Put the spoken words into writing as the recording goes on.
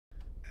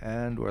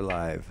And we're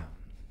live.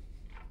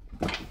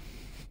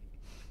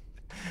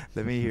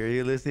 Let me hear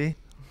you, Lucy.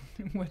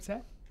 What's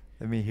that?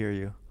 Let me hear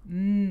you.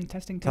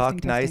 Testing.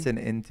 Talk nice and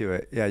into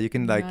it. Yeah, you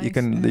can Nice you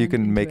can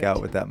and make into out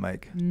it. with that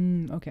mic.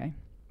 Okay.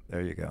 There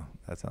you go.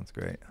 That sounds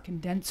great.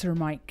 Condenser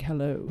mic.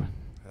 Hello.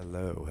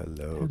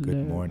 Hello.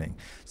 Good morning.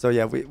 So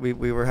yeah,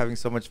 we were having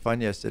so much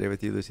fun yesterday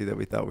with you, Lucy, that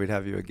we thought we'd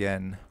have you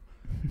again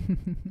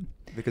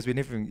because we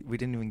didn't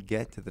even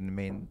get to the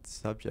main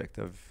subject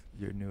of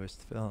your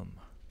newest film.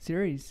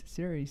 Series.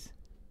 It's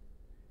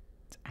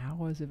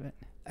hours of it.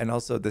 And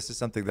also, this is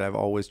something that I've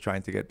always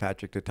trying to get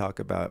Patrick to talk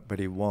about, but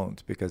he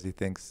won't because he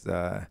thinks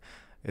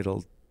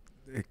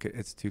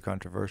it's too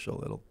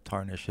controversial. It'll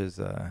tarnish his.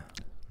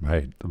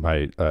 My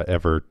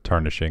ever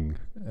tarnishing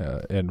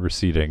and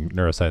receding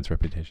neuroscience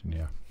reputation.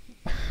 Yeah.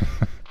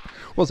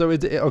 Well, so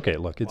it's okay.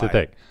 Look, it's Why? a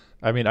thing.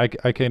 I mean, I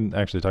can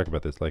actually talk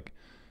about this. Like,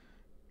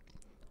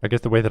 I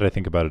guess the way that I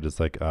think about it is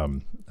like, I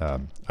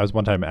was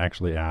one time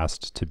actually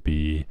asked to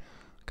be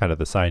kind of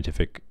the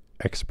scientific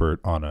expert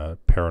on a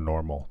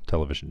paranormal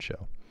television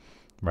show,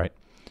 right?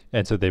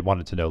 And so they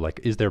wanted to know, like,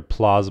 is there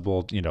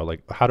plausible,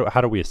 like how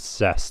do we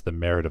assess the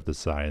merit of the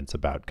science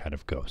about kind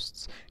of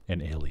ghosts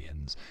and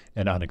aliens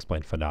and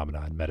unexplained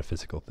phenomena and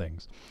metaphysical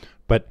things?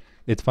 But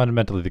it's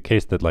fundamentally the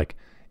case that, like,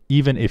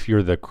 even if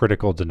you're the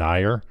critical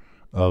denier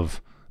of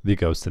the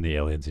ghosts and the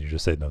aliens and you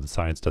just say, no, the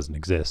science doesn't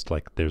exist,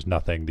 like there's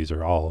nothing, these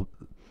are all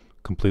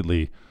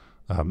completely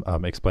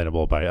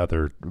explainable by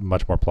other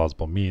much more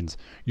plausible means,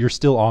 you're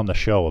still on the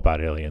show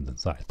about aliens and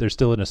science. There's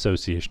still an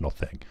associational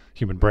thing.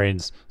 Human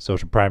brains,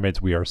 social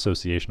primates, we are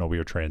associational, we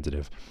are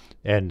transitive.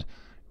 And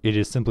it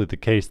is simply the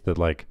case that,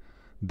 like,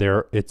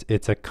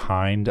 it's a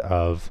kind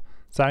of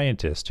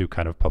scientist who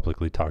kind of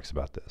publicly talks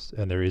about this.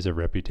 And there is a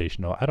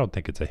reputational, I don't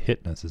think it's a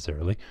hit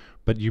necessarily,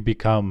 but you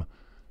become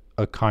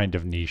a kind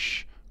of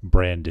niche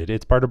branded.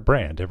 It's part of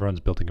brand.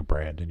 Everyone's building a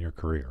brand in your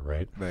career,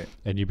 right? Right.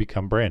 And you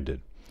become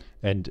branded.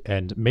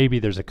 And maybe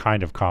there's a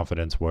kind of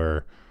confidence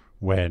where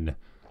when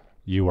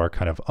you are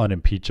kind of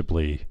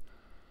unimpeachably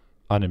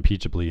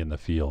in the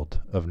field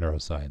of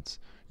neuroscience,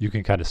 you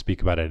can kind of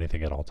speak about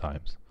anything at all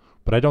times.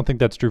 But I don't think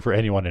that's true for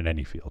anyone in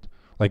any field.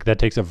 Like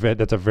that's a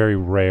very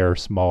rare,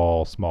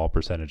 small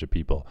percentage of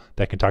people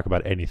that can talk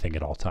about anything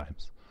at all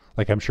times.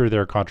 Like, I'm sure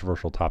there are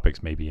controversial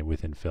topics maybe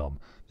within film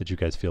that you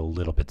guys feel a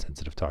little bit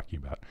sensitive talking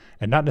about.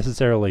 And not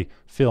necessarily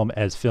film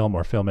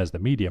or film as the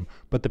medium,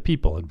 but the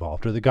people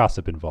involved or the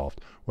gossip involved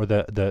or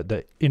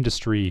the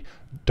industry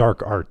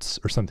dark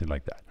arts or something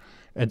like that.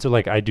 And so,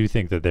 like, I do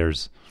think that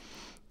there's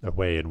a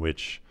way in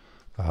which,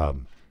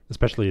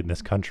 especially in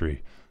this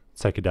country,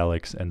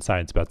 psychedelics and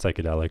science about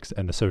psychedelics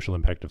and the social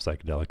impact of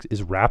psychedelics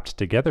is wrapped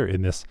together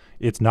in this.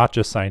 It's not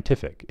just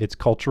scientific. It's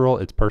cultural,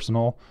 it's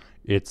personal,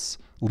 it's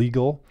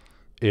legal.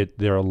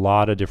 There are a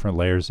lot of different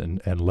layers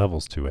and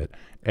levels to it,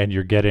 and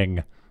you're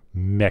getting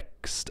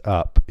mixed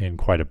up in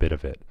quite a bit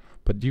of it.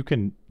 But you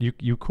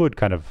could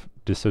kind of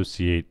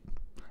dissociate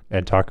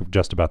and talk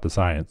just about the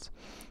science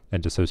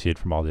and dissociate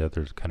from all the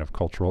other kind of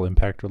cultural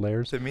impact or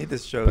layers. To me,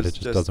 this shows, but it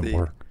just doesn't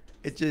work.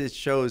 It just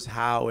shows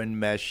how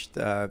enmeshed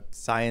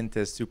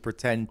scientists who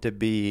pretend to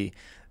be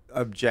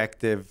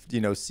objective,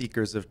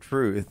 seekers of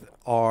truth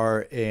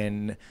are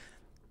in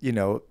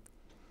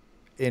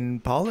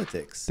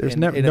politics. There's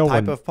in a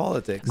type of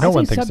politics. No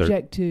one thinks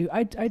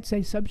I'd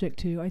say subject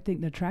to. I think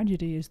the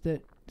tragedy is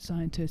that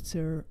scientists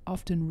are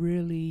often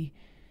really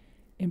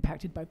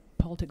impacted by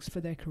politics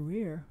for their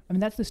career. I mean,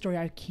 that's the story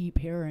I keep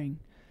hearing,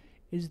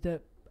 is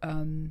that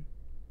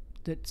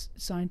that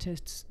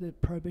scientists, the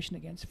prohibition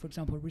against, for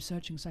example,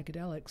 researching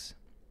psychedelics,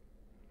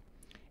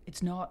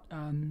 it's not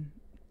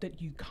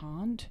that you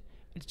can't,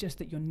 it's just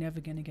that you're never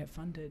going to get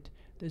funded.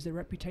 There's a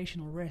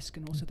reputational risk,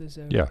 and also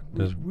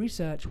there's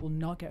research will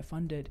not get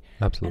funded.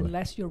 Absolutely.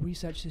 Unless your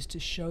research is to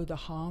show the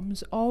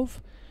harms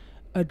of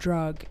a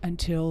drug.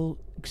 Until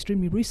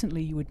extremely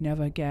recently, you would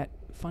never get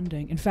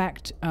funding. In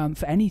fact,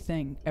 for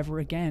anything ever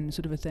again,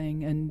 sort of a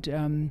thing.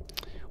 And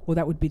well,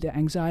 that would be the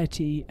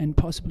anxiety and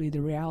possibly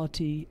the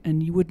reality.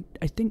 And you would,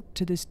 I think,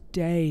 to this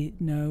day,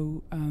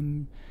 know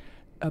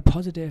a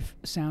positive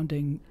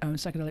sounding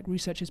psychedelic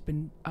research has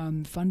been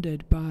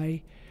funded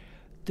by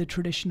the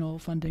traditional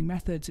funding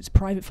methods. It's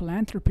private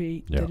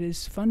philanthropy that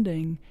is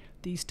funding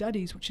these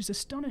studies, which is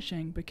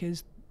astonishing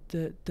because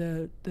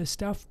the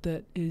stuff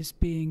that is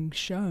being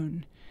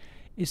shown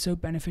is so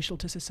beneficial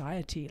to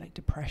society, like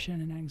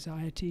depression and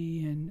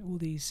anxiety and all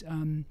these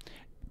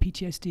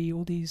PTSD,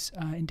 all these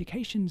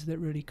indications that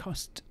really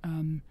cost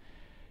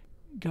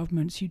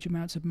governments huge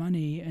amounts of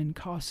money and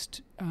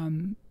cost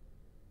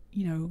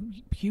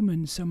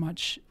humans so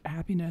much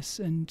happiness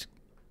and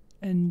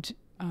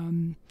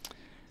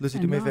Lucy,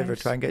 do me a favor.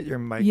 Try and get your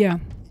mic. Yeah.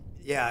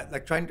 Yeah,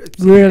 like trying to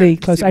really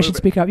close. I should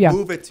speak up. Yeah.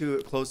 Move it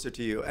closer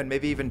to you, and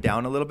maybe even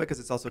down a little bit because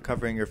it's also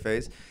covering your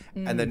face.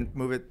 And then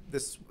move it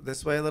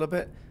this way a little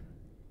bit.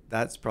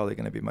 That's probably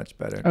going to be much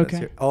better.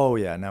 Okay. Oh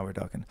yeah, now we're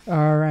talking.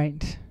 All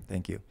right.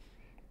 Thank you.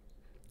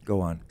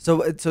 Go on.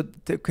 So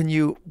can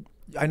you?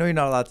 I know you're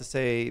not allowed to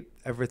say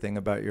everything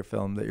about your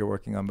film that you're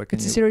working on, but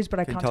It's a series, but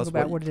I can't talk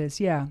about what it is.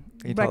 Yeah.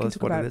 Can you tell us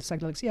what it is?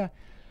 Psychedelics. Yeah.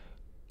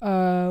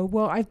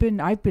 Well, I've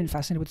been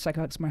fascinated with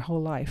psychedelics my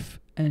whole life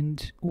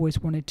and always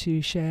wanted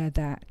to share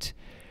that.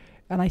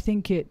 And I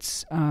think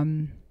it's a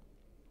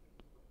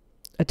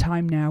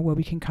time now where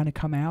we can kind of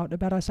come out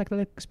about our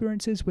psychedelic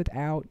experiences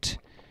without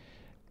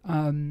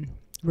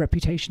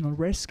reputational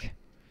risk.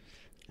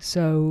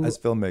 So as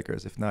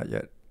filmmakers, if not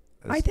yet.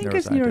 I think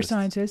as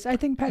neuroscientists, I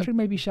think Patrick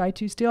may be shy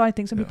too still. I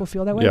think some people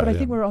feel that way, but I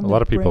think we're on a the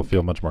lot of people brink.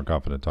 feel much more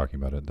confident talking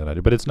about it than I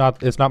do. But it's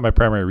not my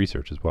primary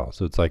research as well.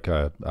 So it's like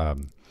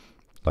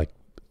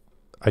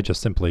I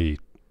just simply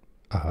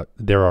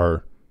there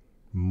are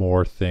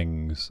more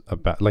things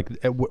about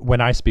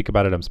when I speak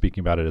about it, I'm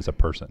speaking about it as a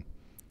person.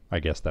 I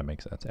guess that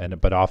makes sense.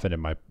 But often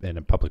in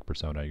a public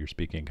persona, you're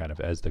speaking kind of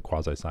as the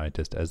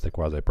quasi-scientist, as the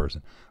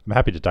quasi-person. I'm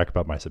happy to talk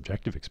about my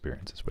subjective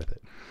experiences with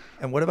it.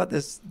 And what about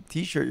this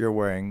T-shirt you're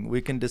wearing? We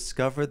can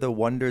discover the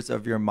wonders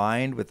of your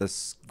mind with a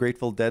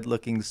Grateful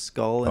Dead-looking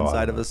skull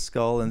inside of a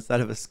skull inside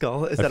of a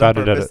skull. Is that on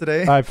purpose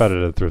today? I found it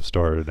at a thrift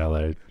store in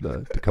LA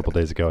a couple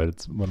days ago.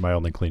 It's one of my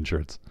only clean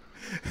shirts.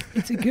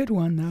 It's a good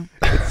one, though.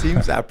 It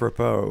seems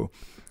apropos.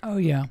 Oh,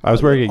 yeah. I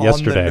was wearing it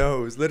yesterday. On the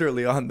nose,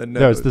 literally on the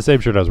nose. No, it's the same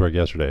shirt I was wearing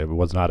yesterday. It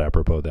was not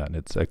apropos then.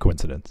 It's a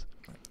coincidence.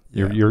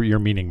 Yeah. You're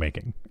meaning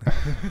making.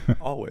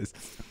 Always.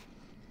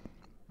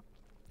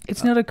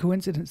 It's not a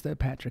coincidence, though,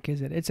 Patrick,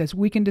 is it? It says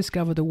we can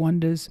discover the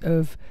wonders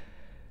of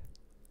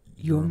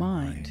your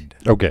mind.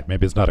 Okay,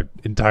 maybe it's not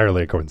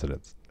entirely a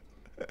coincidence.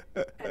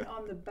 And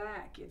on the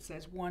back, it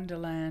says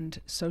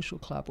Wonderland Social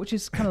Club, which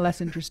is kind of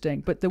less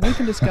interesting. But the we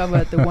can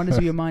discover the wonders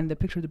of your mind, the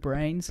picture of the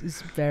brains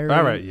is very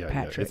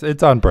Patrick. Yeah.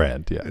 It's on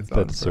brand. Yeah,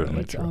 that's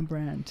certainly it's true. It's on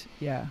brand,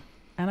 yeah.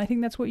 And I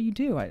think that's what you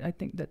do. I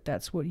think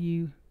that's what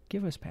you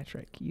give us,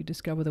 Patrick. You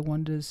discover the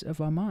wonders of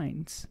our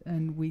minds,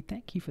 and we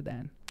thank you for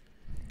that.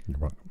 You're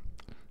welcome.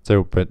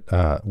 So, but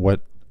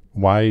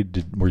why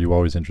were you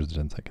always interested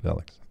in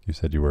psychedelics? You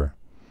said you were.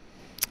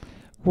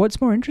 What's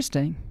more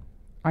interesting?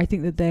 I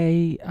think that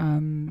they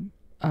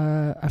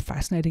are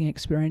fascinating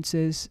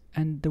experiences,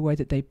 and the way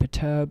that they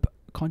perturb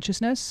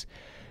consciousness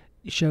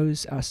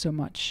shows us so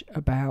much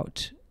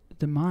about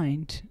the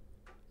mind.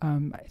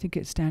 I think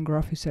it's Stan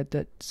Grof who said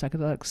that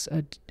psychedelics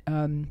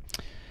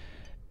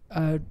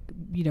are,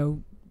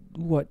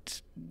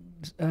 what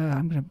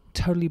I'm going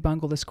to totally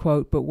bungle this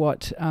quote, but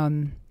what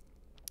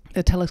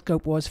the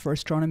telescope was for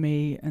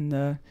astronomy and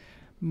the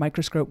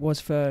microscope was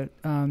for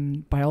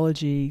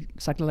biology,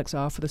 psychedelics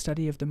are for the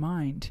study of the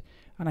mind.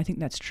 And I think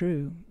that's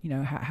true.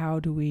 How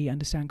do we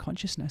understand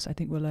consciousness? I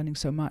think we're learning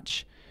so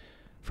much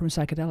from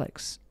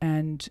psychedelics,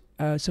 and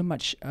so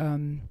much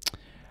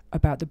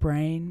about the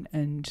brain,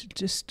 and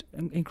just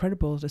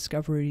incredible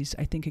discoveries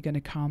I think are going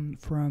to come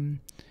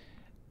from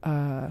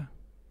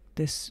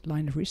this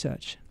line of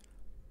research.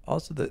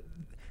 Also,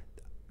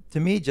 to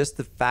me, just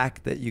the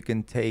fact that you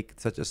can take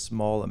such a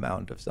small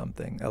amount of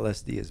something,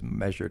 LSD is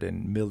measured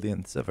in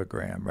millionths of a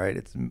gram, right?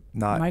 It's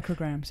not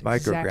micrograms,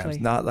 exactly.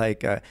 Not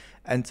like,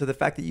 and so the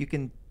fact that you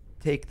can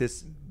take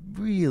this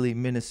really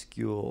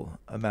minuscule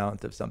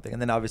amount of something, and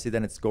then obviously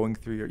then it's going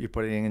through you're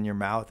putting it in your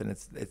mouth, and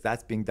it's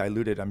that's being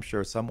diluted, I'm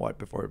sure, somewhat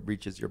before it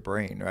reaches your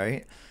brain,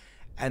 right?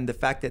 And the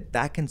fact that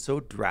that can so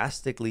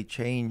drastically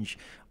change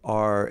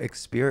our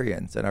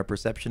experience and our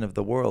perception of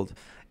the world,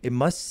 it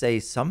must say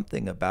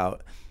something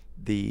about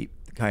the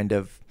kind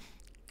of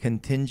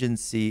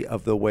contingency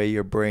of the way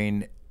your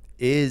brain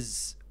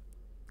is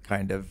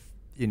kind of,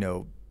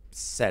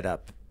 set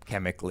up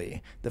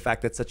chemically. The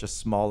fact that such a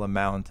small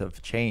amount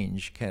of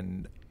change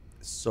can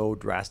so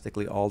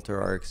drastically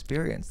alter our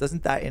experience.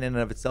 Doesn't that in and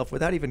of itself,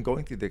 without even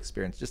going through the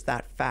experience, just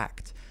that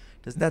fact,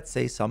 doesn't that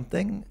say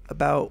something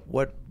about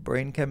what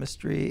brain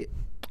chemistry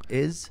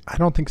is? I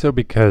don't think so,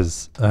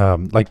 because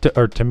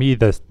to me,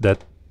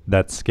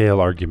 that scale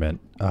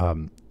argument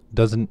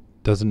doesn't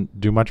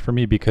do much for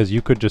me, because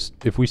you could just,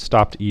 if we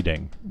stopped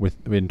eating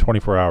in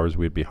 24 hours,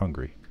 we'd be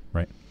hungry,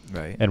 right?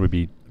 Right. And we'd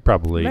be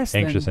probably Less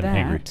anxious than and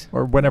angry, that.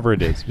 or whenever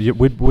it is.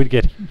 We'd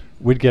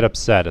get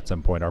upset at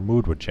some point. Our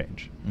mood would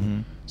change.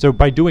 Mm-hmm. So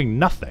by doing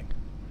nothing,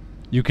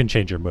 you can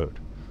change your mood.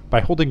 By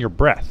holding your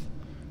breath,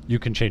 you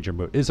can change your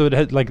mood. So it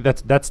has,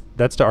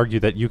 that's to argue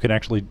that you can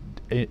actually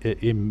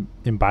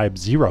imbibe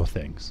zero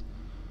things,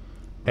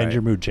 and Right.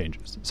 your mood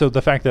changes. So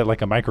the fact that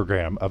like a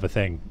microgram of a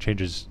thing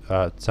changes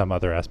some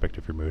other aspect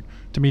of your mood,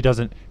 to me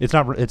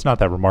it's not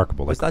that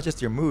remarkable. It's not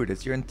just your mood,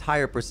 it's your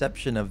entire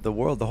perception of the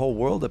world. The whole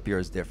world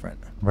appears different.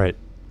 Right.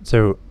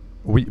 So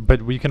we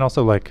can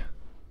also I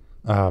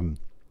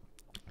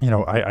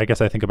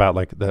guess I think about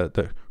like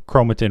the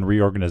chromatin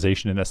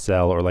reorganization in a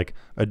cell, or like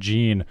a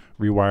gene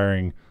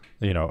rewiring,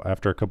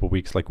 after a couple of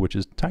weeks, like, which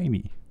is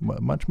tiny,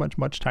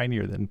 much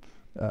tinier than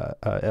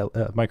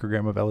a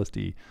microgram of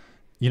LSD.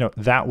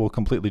 That will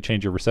completely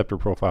change your receptor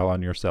profile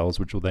on your cells,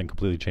 which will then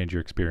completely change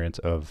your experience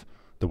of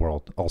the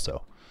world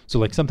also. So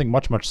like something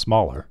much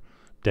smaller,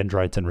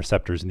 dendrites and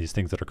receptors and these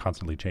things that are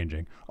constantly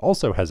changing,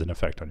 also has an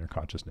effect on your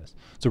consciousness.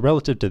 So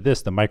relative to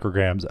this, the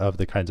micrograms of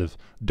the kinds of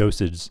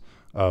dosages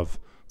of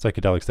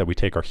psychedelics that we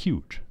take are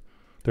huge.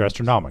 They're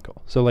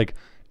astronomical. So like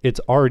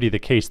it's already the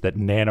case that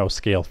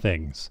nanoscale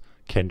things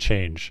can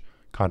change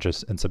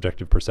conscious and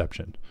subjective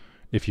perception.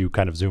 if you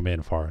kind of zoom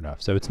in far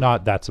enough. So it's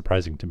not that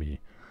surprising to me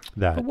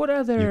that But what you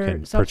other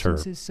can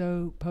substance perturb. is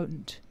so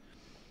potent?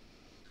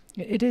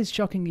 It is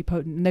shockingly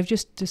potent, and they've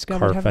just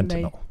discovered, haven't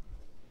they? Carfentanil.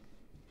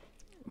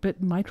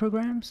 But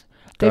micrograms?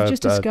 They've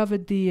just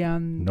discovered the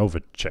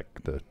Novichok,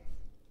 the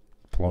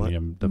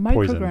polonium, the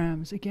poison.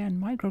 micrograms.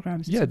 Again,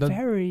 micrograms. Yeah, It's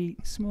very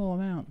small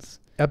amounts.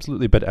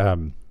 Absolutely, but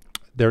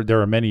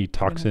there are many have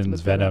to look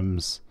toxins, that up.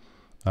 venoms.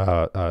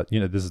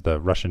 This is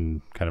the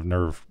Russian kind of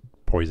nerve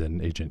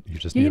poison agent. You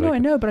just Yeah, need I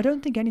like know, but I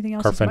don't think anything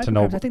else is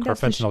carfentanil. micrograms. I think that's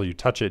the Carfentanil, you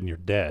touch it and you're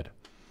dead.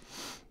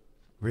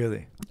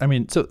 Really? I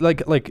mean, so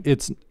like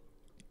it's,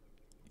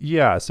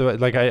 yeah. So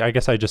like I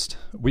guess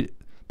the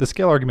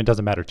scale argument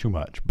doesn't matter too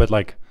much, but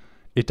like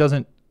it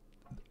doesn't.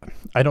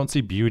 I don't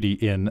see beauty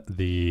in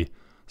the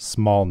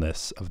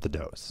smallness of the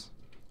dose,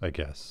 I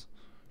guess,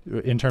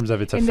 in terms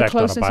of its in the effect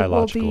on a closeness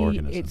biological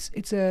organism.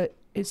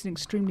 It's an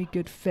extremely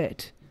good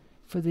fit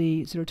for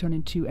the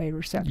serotonin 2A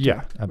receptor. Yeah,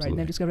 Right, and absolutely.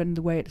 they've discovered in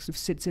the way it sort of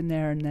sits in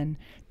there and then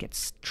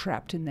gets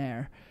trapped in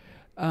there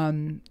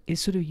is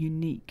sort of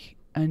unique.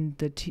 And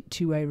the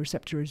 2A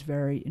receptor is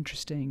very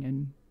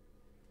interesting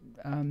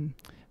and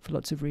for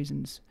lots of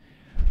reasons.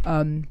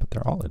 But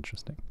they're all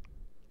interesting.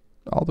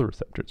 All the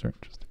receptors are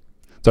interesting.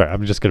 Sorry,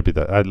 I'm just gonna be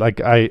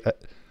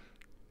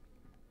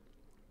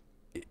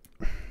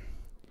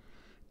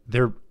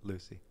they're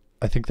Lucy.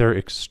 I think they're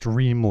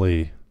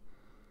extremely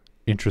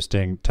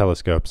interesting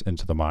telescopes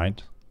into the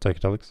mind,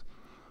 psychedelics.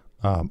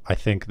 I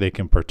think they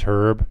can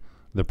perturb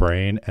the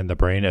brain and the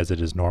brain as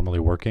it is normally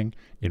working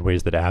in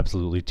ways that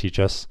absolutely teach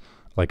us,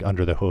 like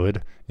under the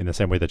hood, in the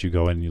same way that you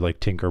go in and you like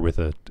tinker with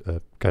a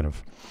kind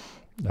of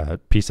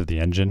piece of the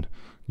engine,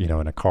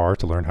 in a car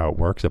to learn how it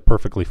works. A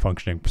perfectly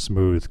functioning,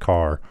 smooth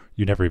car,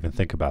 you never even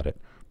think about it.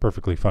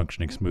 Perfectly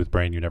functioning, smooth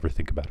brain, you never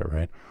think about it,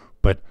 right?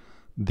 But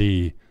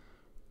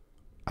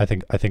I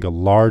think a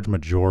large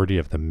majority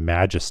of the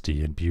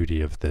majesty and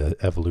beauty of the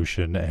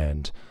evolution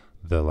and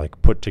the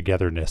like put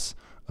togetherness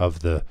of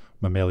the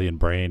mammalian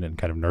brain and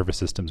kind of nervous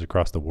systems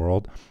across the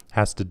world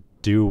has to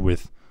do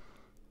with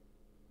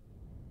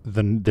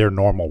their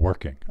normal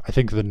working. I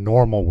think the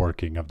normal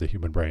working of the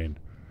human brain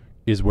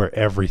is where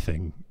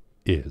everything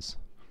is.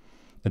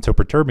 And so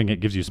perturbing it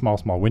gives you small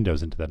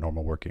windows into that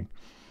normal working.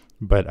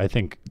 But I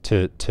think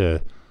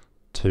to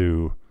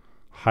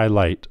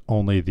highlight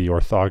only the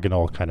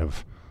orthogonal kind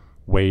of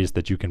ways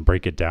that you can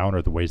break it down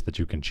or the ways that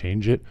you can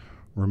change it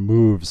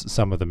removes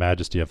some of the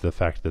majesty of the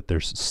fact that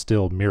there's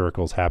still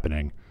miracles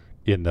happening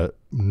in the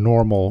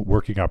normal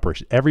working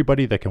operation.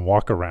 Everybody that can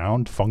walk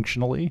around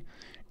functionally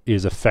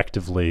is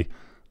effectively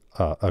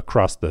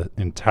across the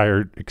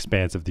entire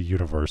expanse of the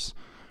universe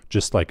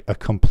just like a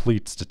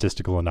complete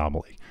statistical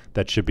anomaly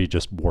that should be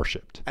just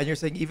worshipped. And you're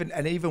saying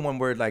even when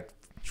we're like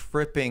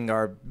tripping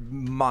our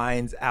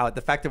minds out,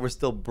 the fact that we're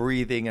still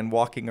breathing and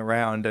walking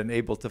around and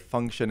able to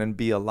function and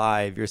be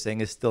alive, you're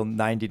saying is still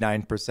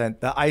 99%.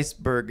 The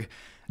iceberg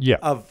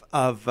of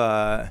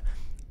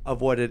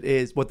what it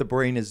is, what the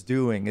brain is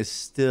doing is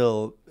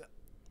still,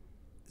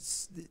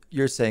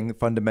 you're saying,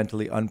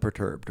 fundamentally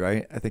unperturbed,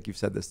 right? I think you've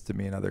said this to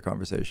me in other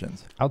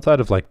conversations. Outside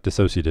of like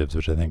dissociatives,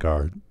 which I think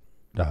are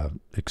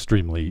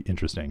extremely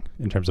interesting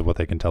in terms of what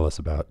they can tell us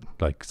about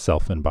like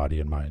self and body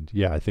and mind.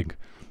 Yeah, I think.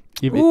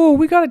 Ooh,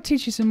 we got to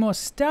teach you some more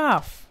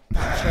stuff,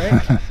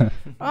 Patrick.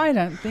 I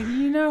don't think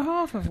you know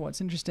half of what's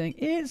interesting.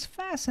 It's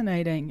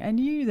fascinating. And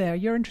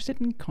you're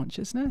interested in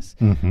consciousness.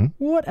 Mm-hmm.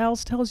 What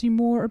else tells you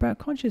more about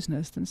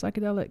consciousness than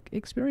psychedelic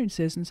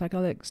experiences and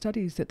psychedelic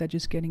studies that they're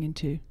just getting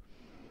into?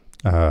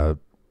 The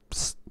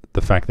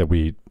fact that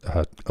we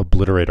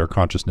obliterate our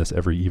consciousness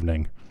every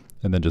evening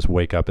and then just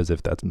wake up as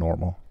if that's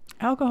normal.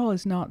 Alcohol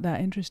is not that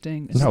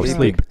interesting. No,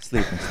 sleep.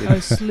 Sleep. Oh,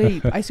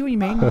 sleep. I see what you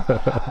mean.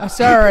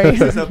 Sorry.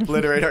 Just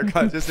obliterate our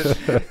consciousness.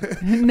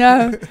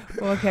 No.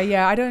 Well, okay,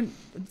 yeah, I don't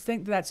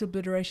think that's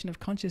obliteration of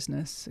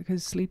consciousness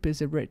because sleep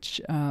is a rich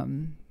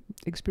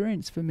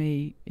experience for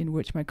me in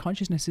which my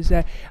consciousness is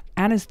there.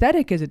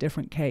 Anesthetic is a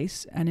different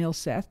case, and Il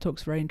Seth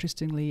talks very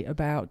interestingly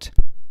about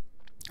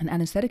an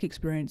anesthetic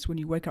experience. When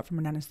you wake up from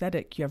an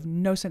anesthetic, you have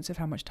no sense of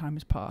how much time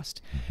has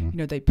passed.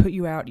 Mm-hmm. They put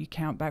you out, you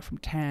count back from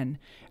 10,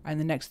 and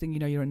the next thing you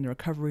know, you're in the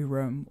recovery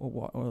room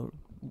or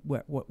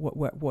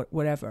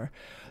whatever.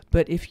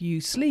 But if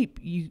you sleep,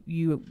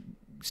 you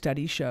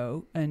studies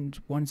show, and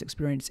one's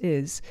experience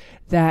is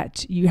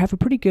that you have a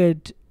pretty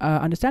good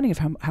understanding of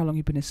how long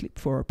you've been asleep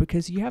for,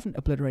 because you haven't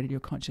obliterated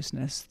your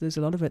consciousness. There's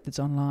a lot of it that's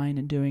online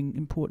and doing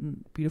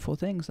important, beautiful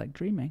things like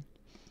dreaming,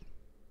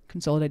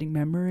 consolidating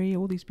memory,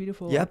 all these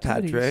beautiful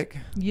activities. Patrick.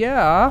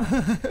 Yeah.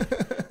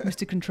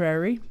 Mr.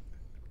 Contrary.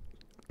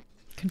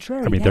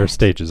 I mean, there are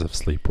stages of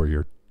sleep where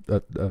you're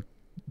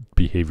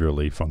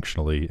behaviorally,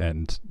 functionally,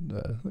 and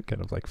kind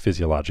of like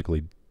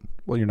physiologically,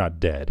 well, you're not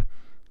dead.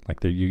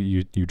 Like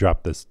you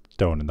drop this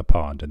stone in the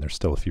pond and there's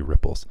still a few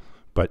ripples,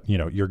 but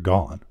you're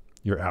gone,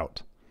 you're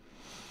out.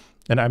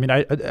 And I mean,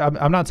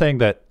 I'm not saying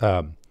that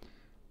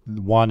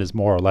one is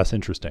more or less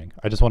interesting.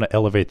 I just want to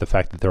elevate the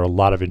fact that there are a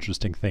lot of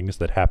interesting things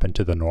that happen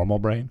to the normal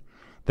brain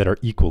that are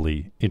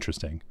equally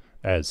interesting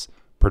as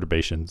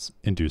perturbations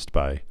induced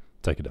by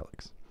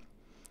psychedelics.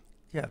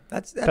 Yeah,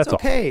 that's That's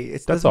okay. It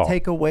That's doesn't all.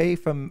 take away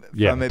from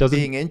Yeah, it doesn't-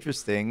 being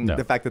interesting. No.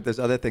 The fact that there's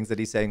other things that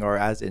he's saying are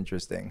as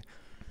interesting.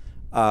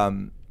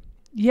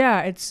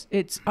 Yeah,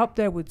 it's up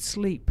there with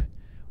sleep.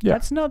 Yeah.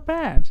 That's not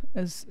bad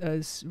as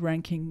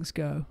rankings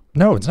go.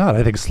 No, it's not.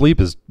 I think sleep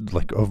is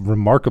like a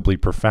remarkably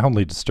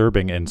profoundly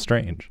disturbing and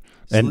strange.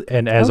 And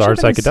as I are wish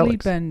I'd been a psychedelics.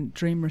 sleep and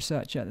dream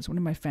researcher. That's one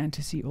of my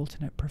fantasy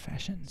alternate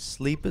professions.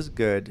 Sleep is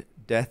good.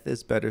 Death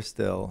is better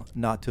still.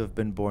 Not to have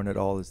been born at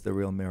all is the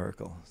real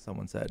miracle,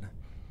 someone said.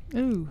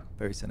 Ooh,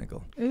 Very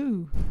cynical.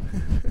 ooh,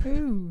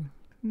 ooh.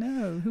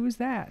 No, who was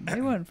that?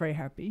 They weren't very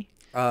happy.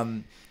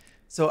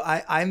 So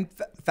I'm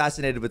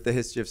fascinated with the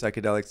history of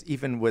psychedelics,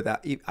 even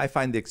without. I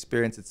find the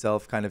experience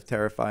itself kind of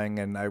terrifying,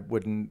 and I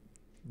wouldn't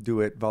do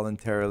it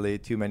voluntarily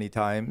too many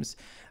times.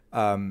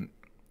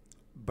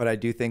 But I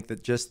do think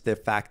that just the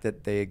fact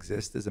that they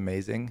exist is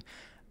amazing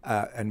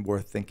and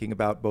worth thinking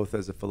about, both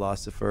as a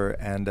philosopher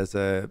and as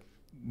a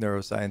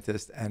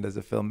neuroscientist and as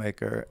a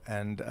filmmaker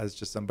and as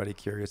just somebody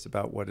curious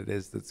about what it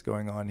is that's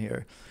going on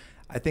here.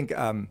 I think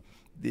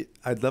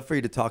I'd love for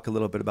you to talk a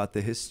little bit about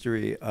the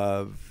history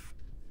of,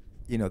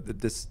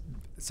 this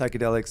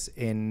psychedelics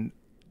in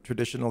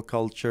traditional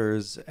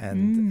cultures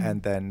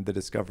and then the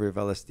discovery of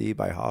LSD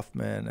by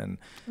Hoffman. And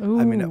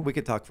I mean, we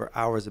could talk for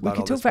hours about all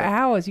this. We could talk for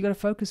hours. You got to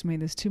focus me.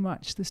 There's too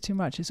much.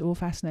 It's all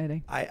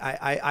fascinating.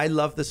 I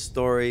love the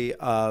story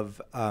of,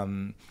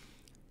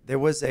 there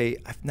was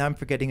now I'm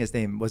forgetting his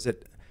name.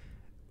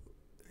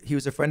 He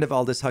was a friend of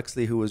Aldous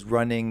Huxley who was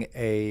running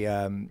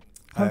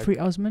Humphrey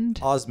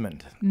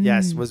Osmond.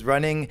 Yes, was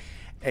running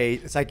a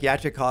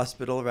psychiatric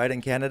hospital right in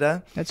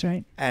Canada. That's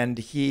right. And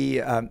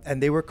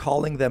and they were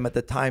calling them at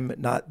the time,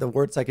 not the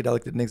word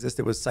psychedelic didn't exist.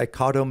 It was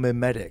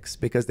psychotomimetics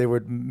because they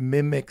would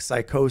mimic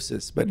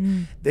psychosis. But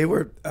they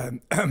were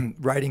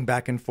writing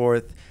back and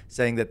forth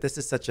saying that this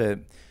is such a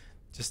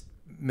just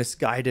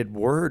misguided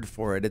word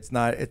for it.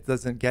 It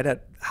doesn't get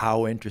at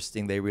how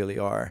interesting they really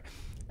are.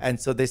 And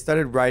so they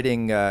started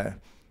writing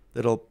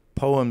little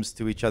poems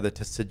to each other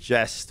to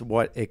suggest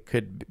what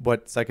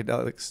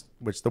psychedelics,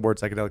 which the word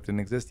psychedelic didn't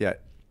exist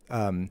yet.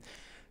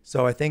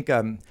 So I think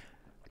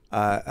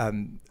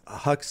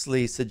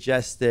Huxley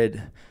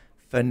suggested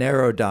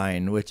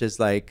phanerodyne, which is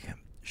like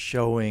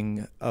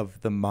showing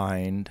of the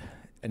mind.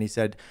 And he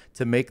said,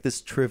 to make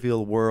this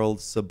trivial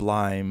world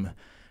sublime,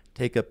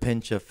 take a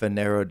pinch of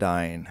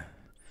phanerodyne.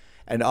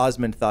 And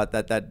Osmond thought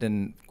that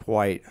didn't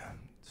quite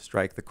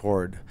strike the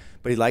chord,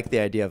 but he liked the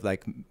idea of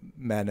like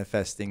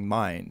manifesting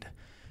mind.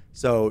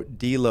 So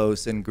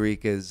delos in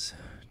Greek is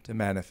to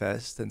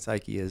manifest, and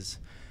psyche is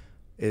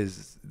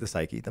the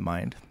psyche, the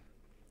mind.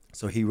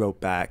 So he wrote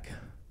back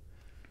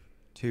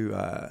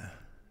to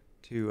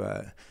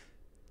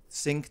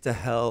sink to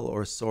hell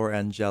or soar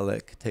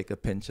angelic, take a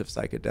pinch of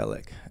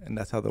psychedelic, and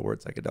that's how the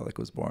word psychedelic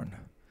was born.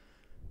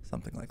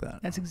 Something like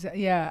that. That's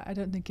exactly. Yeah, I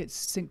don't think it's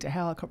sink to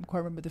hell. I can't quite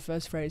remember the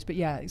first phrase, but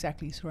yeah,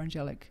 exactly. Soar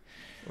angelic.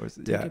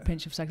 Take a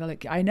pinch of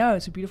psychedelic. I know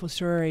it's a beautiful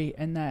story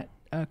and that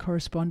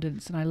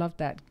correspondence, and I love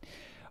that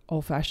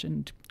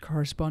old-fashioned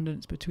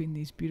correspondence between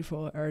these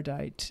beautiful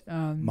erudite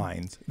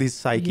minds, these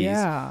psyches,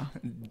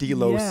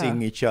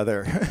 delosing each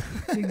other.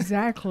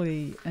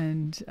 Exactly.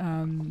 And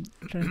I'm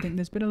trying to think.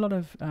 There's been a lot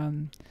of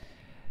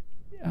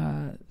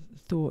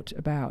thought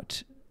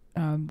about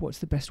what's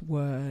the best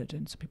word,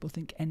 and some people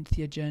think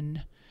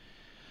entheogen.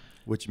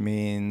 Which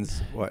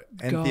means what?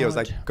 Entheo is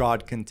like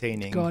God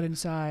containing. God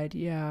inside,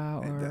 yeah.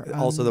 Or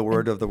also the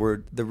root of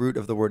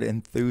the word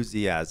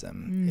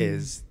enthusiasm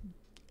is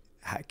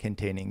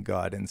containing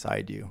God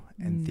inside you.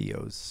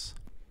 Entheos.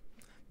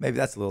 Maybe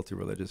that's a little too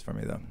religious for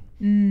me though.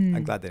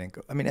 I'm glad they didn't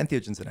go. I mean,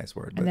 entheogen's a nice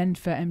word. And then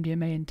for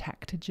MDMA,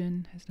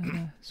 entactogen is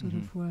another sort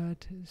of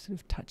word, sort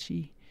of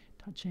touching.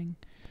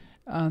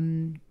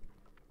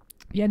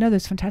 Yeah, no,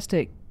 there's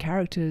fantastic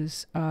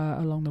characters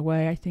along the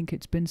way. I think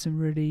it's been some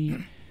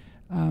really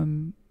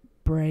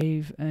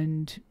brave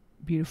and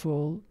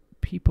beautiful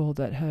people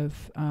that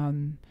have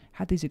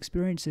had these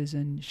experiences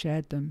and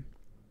shared them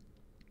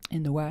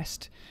in the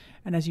West.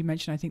 And as you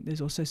mentioned, I think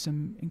there's also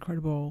some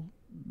incredible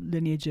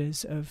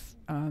lineages of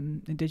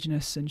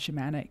indigenous and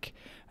shamanic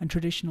and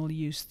traditional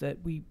use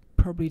that we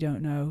probably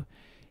don't know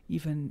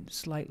even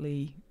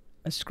slightly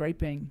a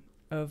scraping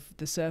of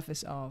the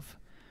surface of.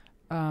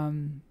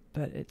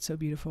 But it's so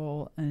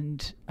beautiful,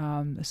 and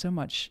there's so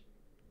much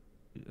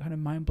kind of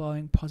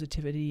mind-blowing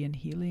positivity and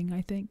healing,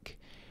 I think,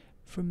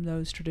 from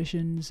those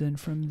traditions and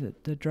from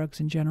the drugs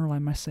in general, I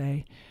must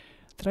say.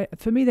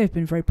 For me, they've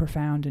been very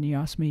profound, and you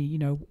asked me,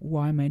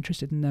 why am I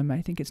interested in them?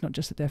 I think it's not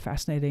just that they're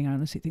fascinating. I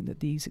honestly think that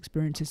these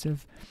experiences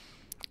have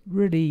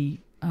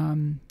really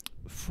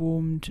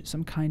formed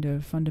some kind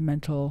of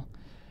fundamental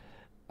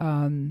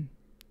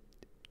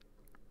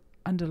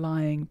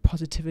underlying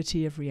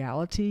positivity of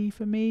reality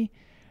for me.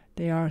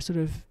 They are sort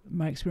of,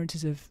 my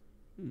experiences have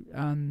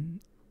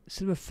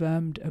sort of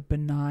affirmed a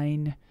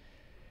benign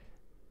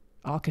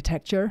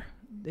architecture.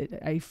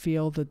 I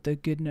feel that the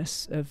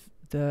goodness of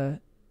the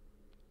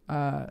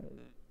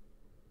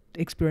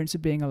experience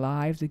of being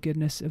alive, the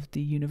goodness of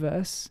the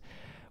universe,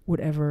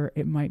 whatever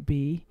it might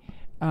be,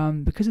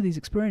 because of these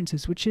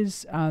experiences, which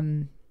is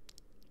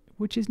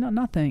not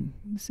nothing.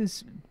 This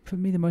is, for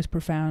me, the most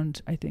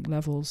profound, I think,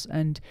 levels.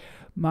 And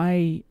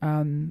my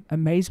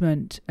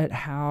amazement at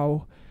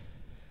how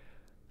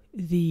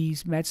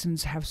these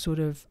medicines have sort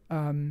of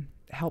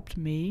helped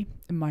me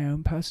in my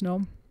own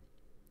personal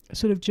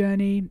sort of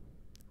journey,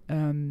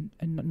 and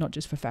not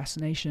just for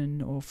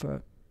fascination or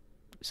for,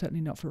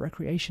 certainly not for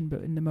recreation,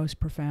 but in the most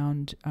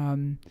profound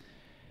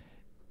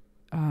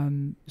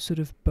sort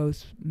of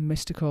both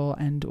mystical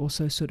and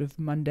also sort of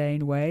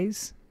mundane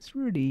ways. It's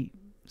really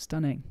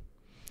stunning.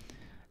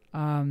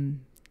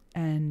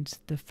 And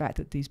the fact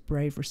that these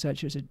brave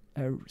researchers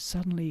are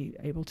suddenly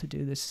able to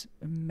do this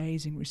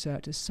amazing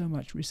research. There's so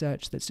much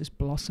research that's just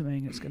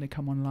blossoming. It's going to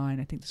come online.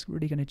 I think it's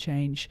really going to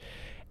change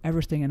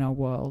everything in our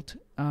world.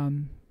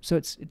 So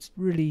it's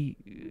really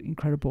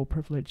incredible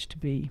privilege to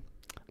be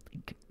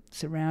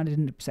surrounded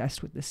and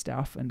obsessed with this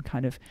stuff and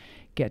kind of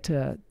get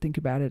to think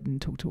about it and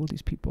talk to all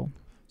these people.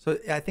 So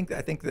I think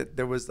that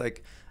there was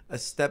like a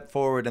step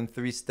forward and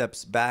 3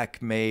 steps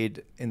back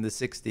made in the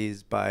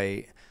 60s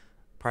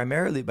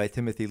primarily by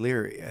Timothy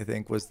Leary. I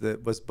think was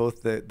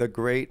both the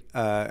great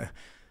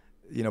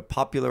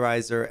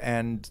popularizer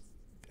and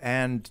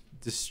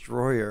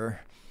destroyer.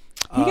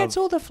 He gets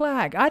all the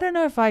flag. I don't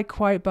know if I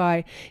quite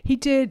buy. He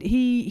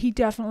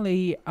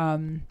definitely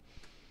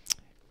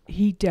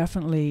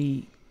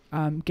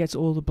gets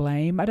all the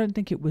blame. I don't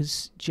think it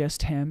was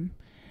just him,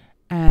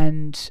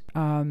 and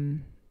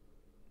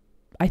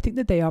I think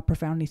that they are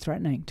profoundly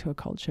threatening to a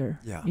culture.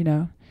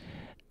 Yeah.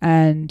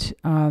 And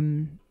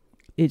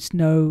it's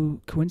no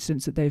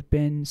coincidence that they've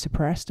been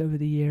suppressed over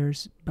the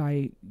years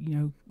by,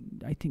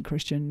 I think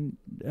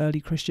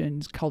early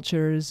Christian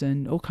cultures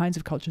and all kinds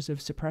of cultures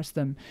have suppressed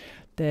them.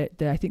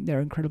 I think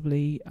they're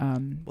incredibly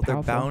powerful.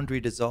 They're boundary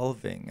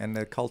dissolving, and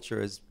the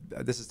culture is.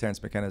 This is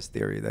Terence McKenna's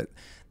theory that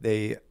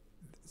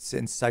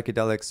since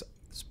psychedelics'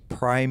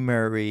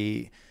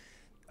 primary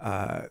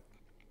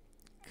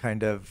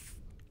kind of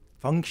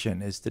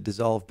function is to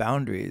dissolve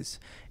boundaries.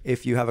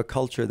 If you have a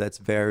culture that's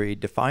very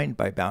defined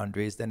by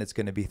boundaries, then it's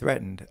going to be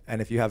threatened.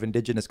 And if you have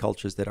indigenous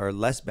cultures that are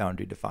less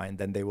boundary defined,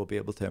 then they will be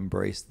able to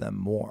embrace them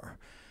more.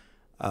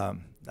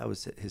 That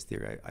was his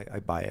theory. I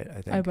buy it,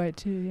 I think. I buy it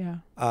too, yeah.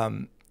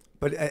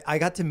 But I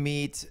got to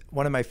meet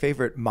one of my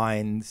favorite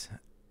minds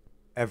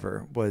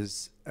ever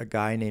was a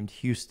guy named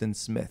Houston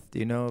Smith. Do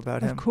you know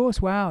about him? Of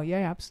course. Wow.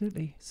 Yeah,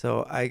 absolutely.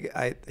 So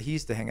he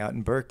used to hang out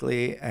in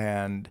Berkeley,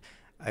 and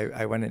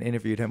I went and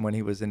interviewed him when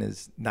he was in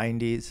his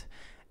 90s,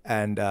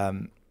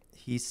 and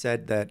he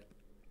said that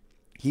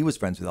he was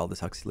friends with Aldous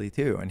Huxley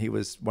too, and he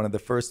was one of the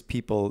first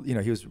people.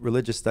 He was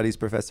religious studies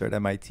professor at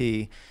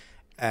MIT,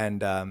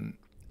 and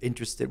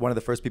one of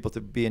the first people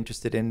to be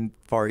interested in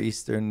Far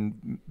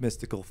Eastern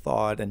mystical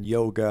thought and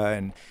yoga.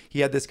 And he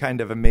had this kind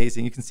of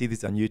amazing. You can see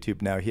these on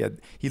YouTube now.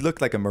 He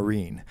looked like a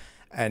Marine,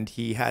 and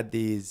he had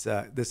these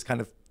this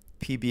kind of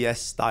PBS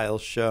style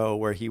show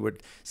where he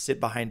would sit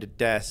behind a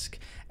desk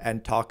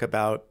and talk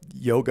about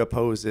yoga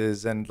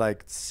poses and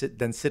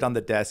sit on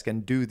the desk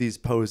and do these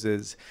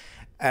poses.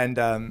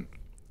 And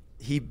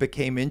he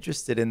became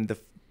interested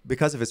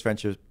because of his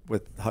friendship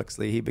with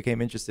Huxley, he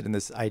became interested in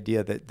this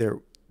idea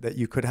that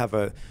you could have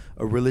a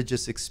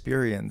religious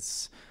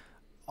experience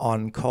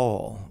on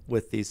call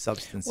with these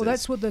substances. Well,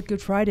 that's what the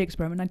Good Friday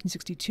experiment,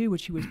 1962,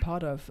 which he was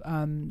part of,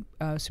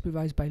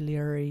 supervised by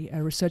Leary,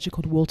 a researcher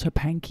called Walter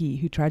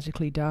Pankey, who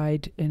tragically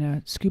died in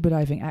a scuba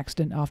diving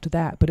accident after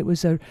that. But it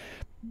was a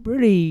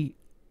really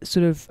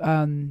sort of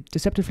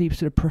deceptively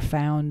sort of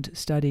profound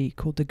study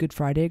called the Good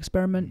Friday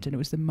experiment, and it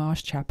was the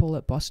Marsh Chapel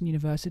at Boston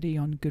University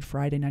on Good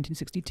Friday,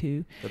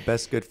 1962. The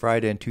best Good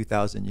Friday in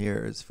 2,000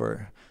 years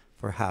for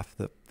half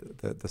the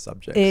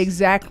subjects.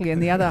 Exactly,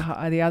 and the other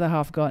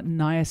half got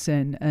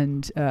niacin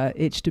and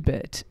itched a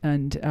bit,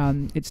 and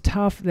it's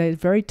tough. They're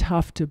very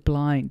tough to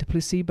blind. The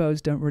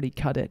placebos don't really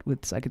cut it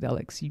with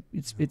psychedelics.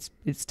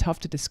 It's tough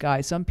to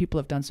disguise. Some people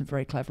have done some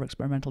very clever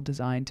experimental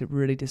design to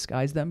really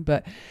disguise them,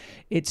 but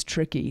it's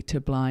tricky to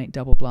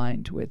double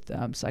blind with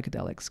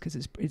psychedelics because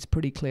it's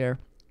pretty clear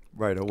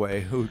right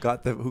away who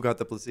got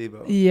the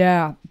placebo.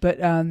 Yeah, but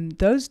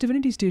those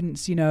divinity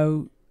students,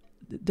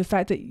 the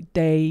fact that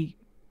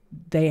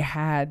they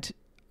had,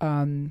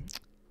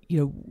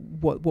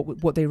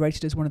 what they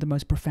rated as one of the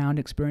most profound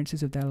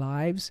experiences of their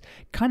lives,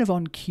 kind of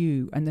on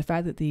cue, and the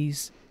fact that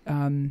these.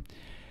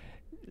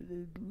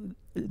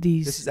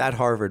 This is at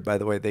Harvard, by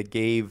the way. They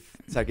gave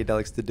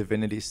psychedelics to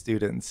divinity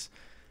students.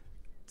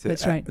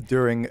 That's right.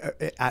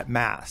 At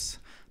Mass,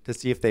 to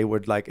see if they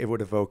would it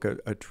would evoke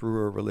a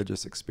truer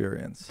religious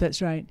experience. That's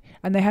right.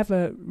 And they have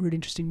a really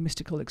interesting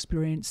mystical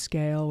experience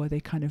scale where they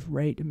kind of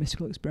rate a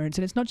mystical experience.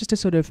 And it's not just a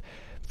sort of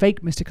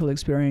fake mystical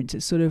experience.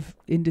 It's sort of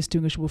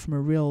indistinguishable from a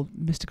real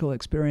mystical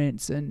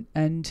experience. And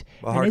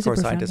hardcore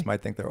scientists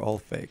might think they're all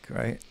fake,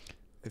 right?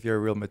 If you're a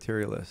real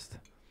materialist.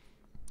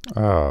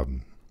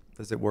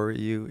 Does it worry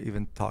you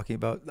even talking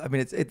about? I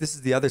mean, this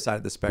is the other side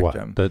of the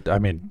spectrum.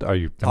 Are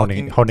you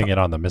honing in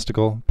on the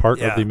mystical part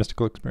of the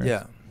mystical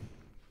experience?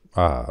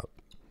 Yeah.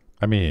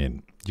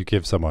 You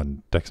give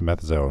someone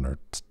dexamethasone or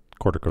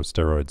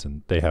corticosteroids,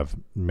 and they have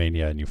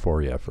mania and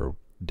euphoria for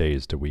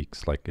days to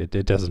weeks. Like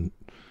it doesn't.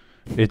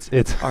 It's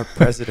our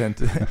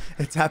president.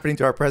 It's happening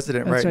to our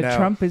president right now.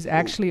 Trump is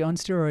actually on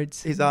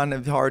steroids. He's on a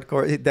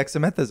hardcore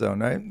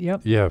dexamethasone, right?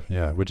 Yep.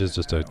 Yeah, which is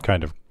just a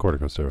kind of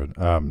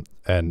corticosteroid.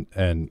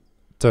 And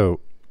so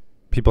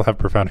people have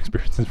profound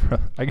experiences.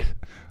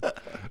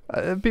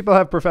 People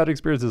have profound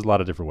experiences a lot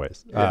of different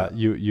ways. Yeah.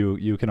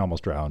 You can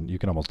almost drown. You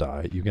can almost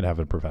die. You can have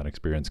a profound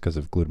experience because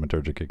of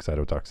glutamatergic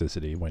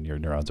excitotoxicity when your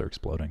neurons are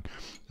exploding.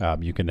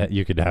 You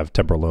can have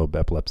temporal lobe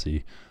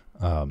epilepsy.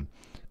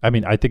 I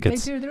mean, I think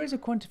there is a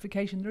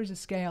quantification, there is a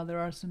scale, there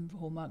are some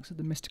hallmarks of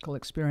the mystical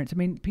experience. I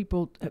mean,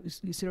 people,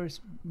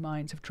 serious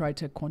minds have tried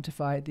to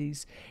quantify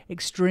these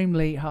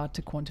extremely hard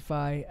to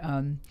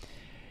quantify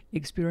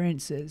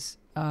experiences.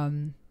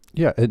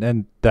 Yeah,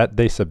 and that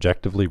they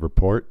subjectively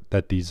report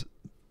that these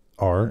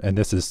are, and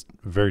this is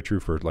very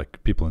true for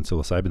like people in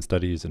psilocybin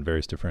studies and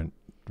various different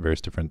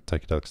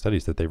psychedelic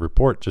studies, that they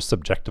report just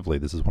subjectively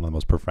this is one of the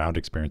most profound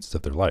experiences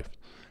of their life.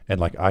 And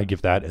like I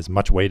give that as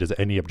much weight as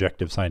any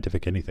objective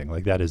scientific anything.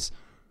 Like that is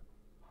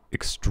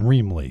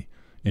extremely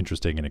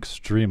interesting and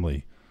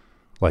extremely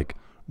like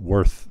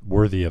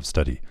worthy of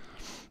study.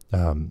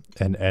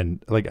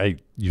 And like I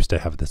used to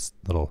have this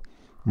little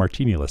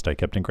martini list I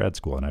kept in grad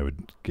school, and I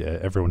would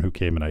everyone who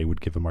came and I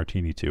would give a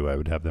martini to, I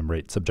would have them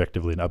rate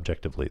subjectively and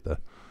objectively the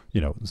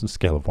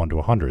scale of 1 to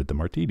 100 the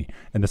martini.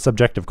 And the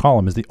subjective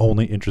column is the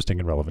only interesting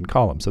and relevant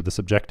column. So the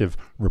subjective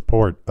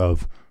report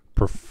of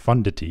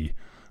profundity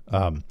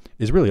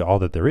is really all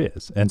that there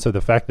is. And so the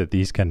fact that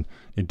these can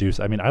induce,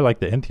 I mean, I like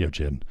the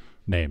entheogen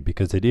name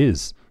because it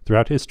is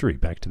throughout history,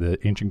 back to the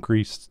ancient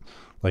Greece,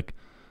 like,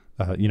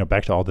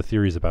 back to all the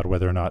theories about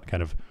whether or not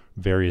kind of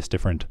various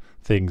different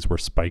things were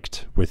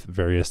spiked with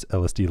various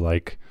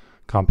LSD-like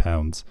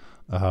compounds,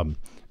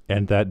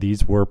 and that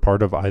these were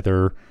part of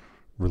either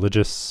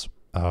religious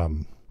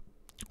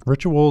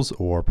rituals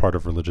or part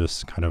of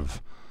religious kind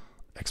of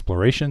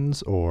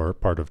explorations or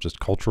part of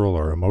just cultural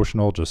or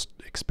emotional just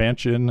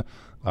expansion,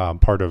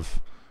 part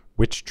of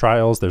witch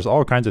trials. There's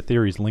all kinds of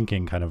theories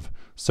linking kind of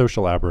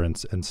social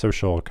aberrance and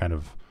social kind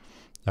of,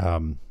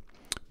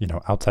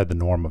 outside the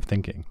norm of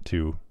thinking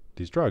to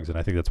these drugs. And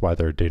I think that's why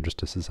they're dangerous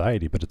to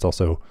society, but it's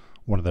also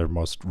one of their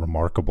most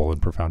remarkable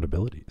and profound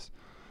abilities.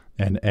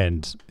 And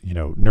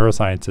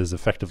neuroscience has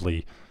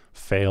effectively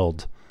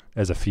failed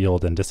as a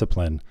field and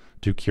discipline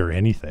to cure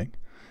anything.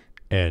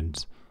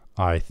 And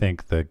I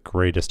think the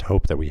greatest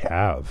hope that we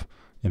have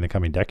in the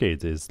coming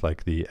decades is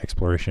like the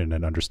exploration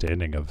and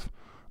understanding of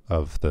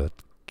the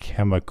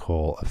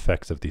chemical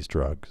effects of these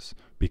drugs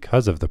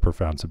because of the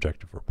profound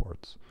subjective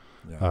reports.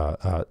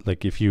 Yeah.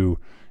 Like if you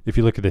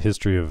look at the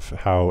history of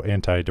how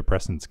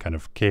antidepressants kind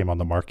of came on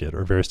the market,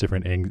 or various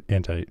different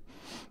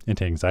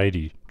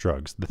anti-anxiety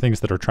drugs, the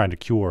things that are trying to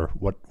cure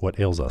what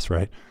ails us,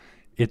 right?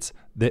 It's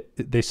that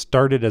they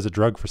started as a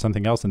drug for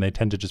something else, and they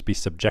tend to just be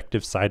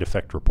subjective side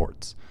effect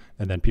reports.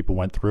 And then people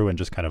went through and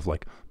just kind of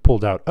like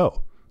pulled out,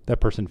 oh,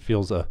 that person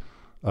feels a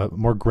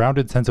more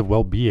grounded sense of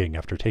well-being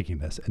after taking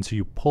this. And so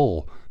you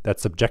pull that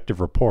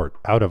subjective report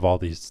out of all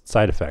these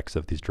side effects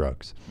of these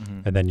drugs. Mm-hmm.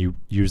 And then you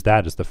use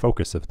that as the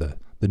focus of the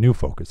new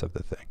focus of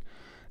the thing.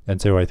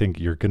 And so I think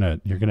you're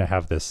gonna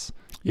have this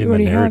in the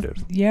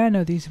narrative.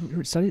 These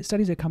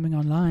studies are coming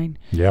online.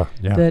 Yeah.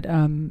 That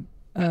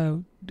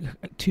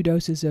 2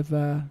 doses of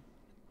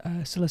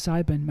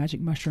psilocybin,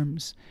 magic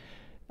mushrooms,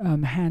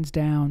 hands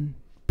down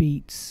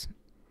beats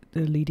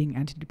the leading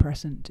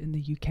antidepressant in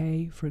the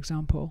UK, for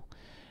example.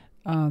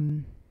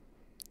 And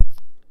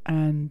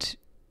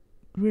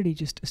really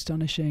just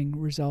astonishing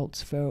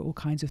results for all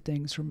kinds of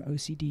things, from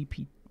OCD,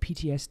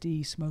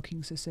 PTSD,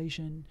 smoking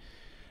cessation,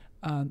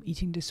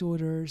 eating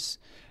disorders,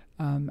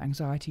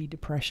 anxiety,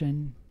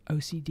 depression,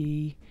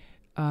 OCD,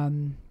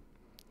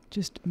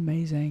 just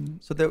amazing.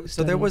 So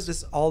there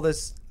was all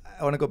this.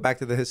 I want to go back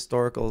to the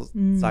historical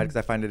side because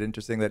I find it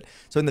interesting that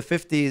so in the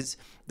 50s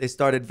they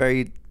started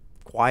very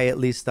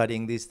quietly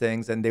studying these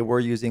things, and they were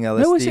using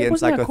LSD and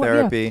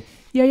psychotherapy.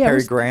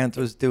 Cary Grant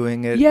was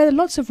doing it. Yeah,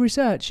 lots of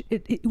research.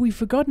 We've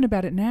forgotten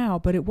about it now,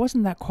 but it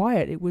wasn't that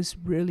quiet. It was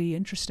really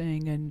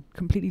interesting and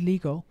completely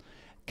legal.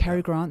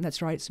 Cary Grant,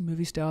 that's right, some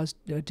movie stars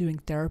doing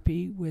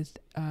therapy with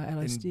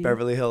LSD. In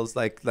Beverly Hills,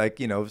 like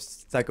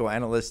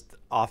psychoanalyst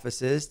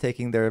offices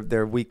taking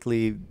their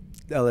weekly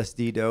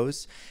LSD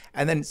dose.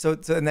 And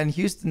then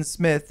Houston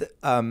Smith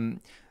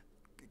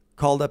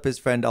called up his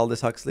friend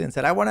Aldous Huxley and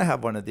said, I want to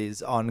have one of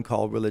these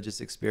on-call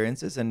religious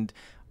experiences. And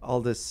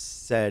Aldous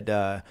said,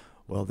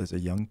 well, there's a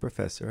young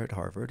professor at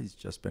Harvard. He's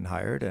just been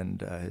hired,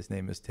 and his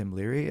name is Tim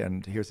Leary,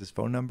 and here's his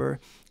phone number.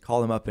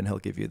 Call him up and he'll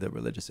give you the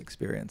religious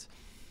experience.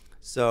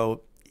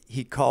 So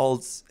he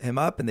calls him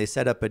up, and they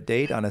set up a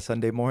date on a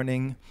Sunday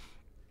morning,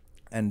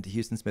 and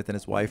Houston Smith and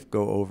his wife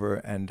go over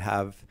and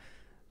have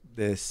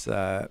this,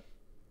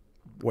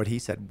 what he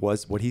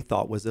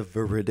thought was a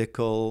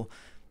veridical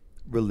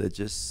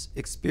religious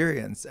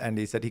experience. And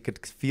he said he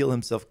could feel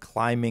himself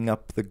climbing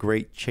up the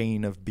great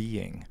chain of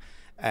being,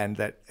 and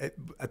that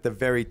at the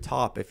very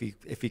top, if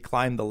he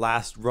climbed the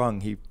last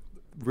rung, he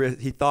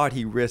thought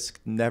he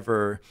risked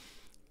never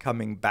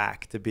coming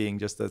back to being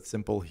just a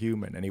simple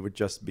human, and he would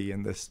just be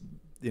in this,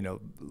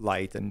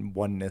 light and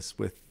oneness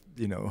with,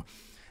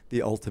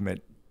 the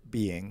ultimate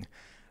being.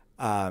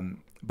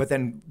 But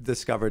then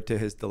discovered to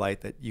his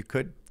delight that you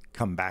could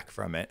come back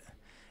from it,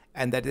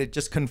 and that it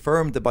just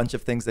confirmed a bunch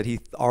of things that he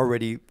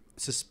already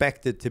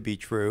suspected to be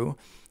true.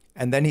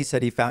 And then he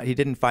said he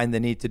didn't find the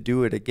need to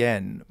do it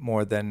again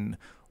more than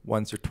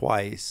once or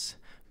twice,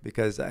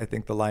 because I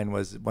think the line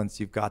was, once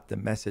you've got the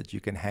message, you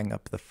can hang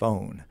up the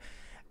phone.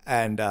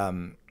 And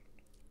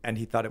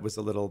he thought it was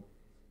a little,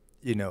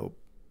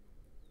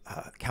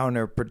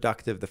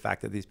 counterproductive, the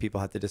fact that these people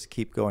had to just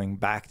keep going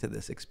back to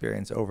this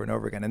experience over and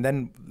over again. And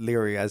then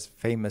Leary, as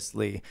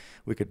famously,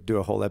 we could do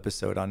a whole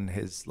episode on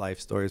his life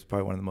story. It's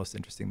probably one of the most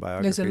interesting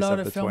biographies There's a lot of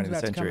of the films 20th about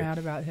to century. come out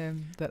about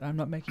him that I'm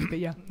not making, but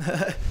yeah.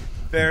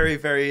 Very,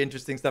 very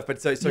interesting stuff.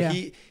 But so Yeah.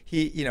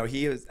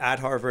 he was at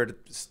Harvard,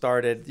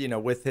 started,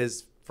 with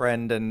his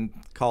friend and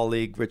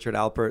colleague Richard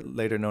Alpert,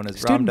 later known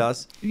as Ram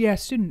Dass. Yeah,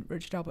 student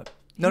Richard Albert.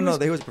 He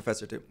was a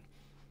professor too.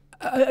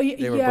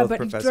 Yeah, both but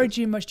professors.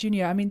 very much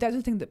junior. I mean, that's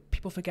the thing that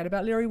people forget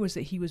about Leary, was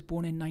that he was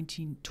born in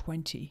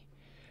 1920.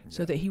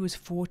 So that he was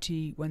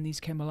 40 when these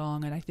came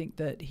along, and I think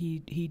that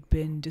he'd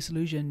been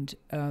disillusioned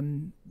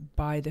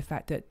by the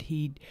fact that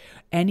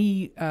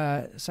any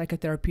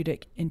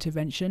psychotherapeutic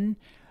intervention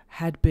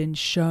had been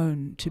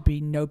shown to be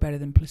no better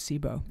than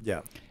placebo.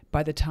 Yeah.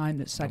 By the time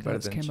that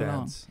psychedelics came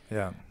along.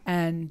 Yeah.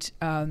 And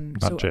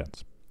Not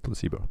chance,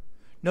 placebo.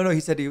 No,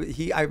 he said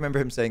he. I remember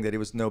him saying that it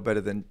was no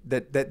better than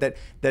that.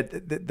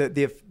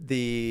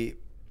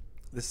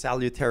 The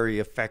salutary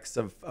effects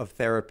of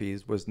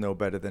therapies was no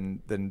better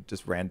than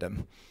just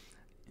random.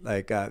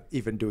 Like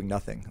even doing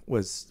nothing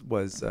was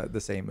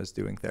the same as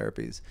doing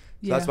therapies.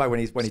 So that's why when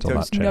he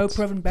took no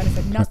proven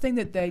benefit, nothing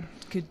that they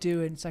could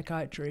do in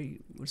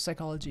psychiatry or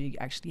psychology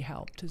actually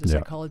helped. As a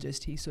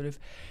psychologist,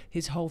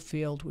 his whole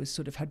field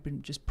had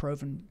been just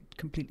proven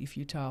completely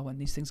futile when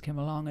these things came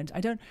along. And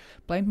I don't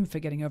blame him for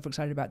getting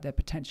overexcited about their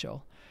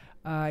potential.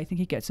 I think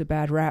he gets a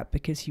bad rap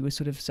because he was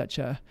sort of such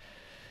a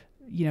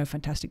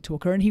fantastic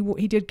talker, and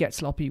he did get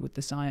sloppy with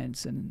the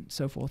science and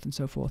so forth and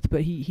so forth.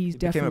 But he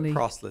definitely became a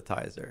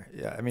proselytizer.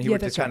 Yeah, I mean, he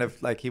would just kind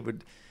of like he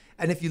would.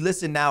 And if you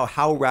listen now,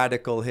 how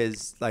radical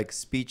his like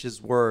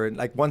speeches were.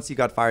 Like once he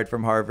got fired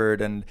from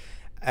Harvard, and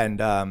That's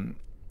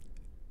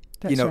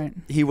right.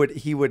 he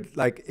would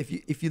like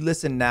if you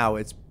listen now,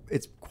 it's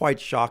quite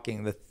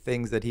shocking the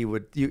things that he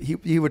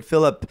would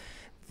fill up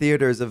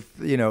theaters of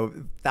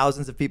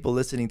thousands of people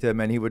listening to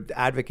him, and he would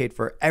advocate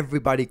for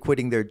everybody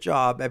quitting their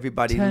job,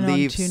 everybody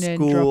leave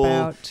school.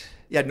 Drop out.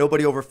 Yeah,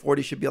 nobody over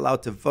 40 should be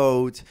allowed to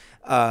vote.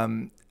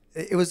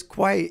 It was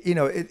quite,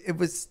 it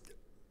was,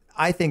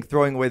 I think,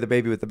 throwing away the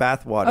baby with the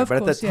bathwater. But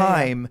at the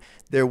time,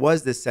 there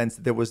was this sense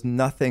that there was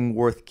nothing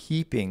worth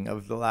keeping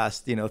of the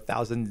last,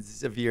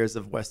 thousands of years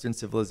of Western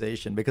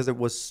civilization, because it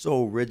was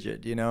so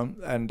rigid,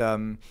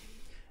 And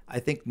I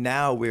think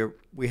now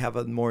we have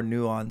a more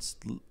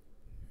nuanced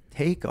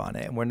take on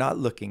it, and we're not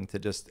looking to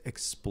just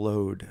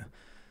explode.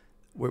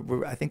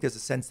 I think there's a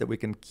sense that we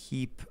can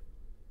keep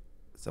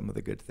some of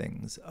the good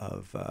things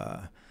of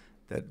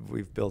that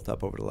we've built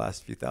up over the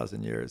last few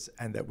thousand years,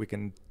 and that we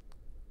can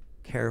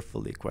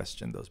carefully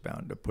question those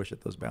push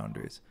at those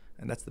boundaries,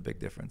 and that's the big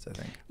difference, I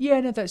think. Yeah,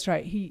 no, that's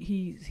right.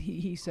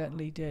 He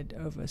certainly did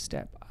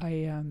overstep.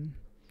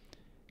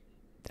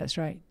 That's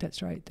right.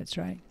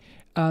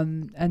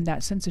 And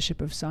that censorship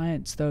of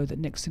science, though, that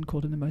Nixon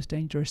called him the most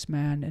dangerous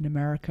man in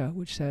America,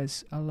 which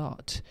says a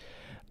lot.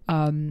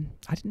 I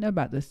didn't know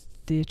about the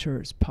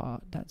theater's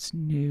part. That's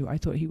new. I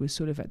thought he was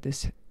sort of at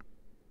this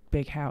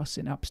big house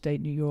in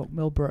upstate New York,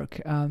 Millbrook.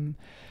 He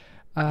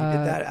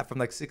did that from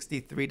like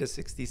 63 to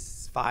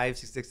 65,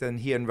 66, and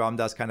he and Ram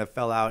Dass kind of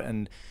fell out,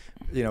 and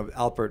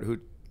Alpert, who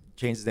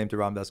changed his name to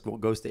Ram Dass,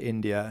 goes to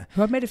India.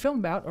 Who I've made a film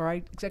about, or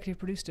I executive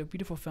produced a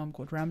beautiful film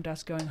called Ram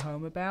Dass Going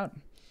Home about.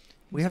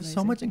 We have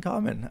so much in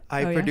common.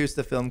 I produced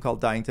a film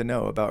called Dying to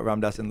Know about Ram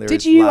Dass and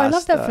Leary's. Did you? I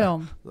love that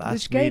film.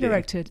 Which Gay meeting.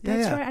 directed. Yeah,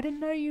 That's right. I didn't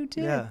know you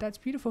did. Yeah. That's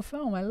a beautiful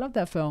film. I love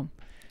that film.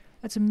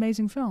 That's an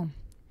amazing film.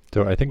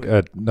 So I think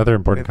another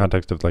important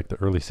context of like the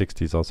early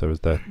 60s also is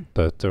that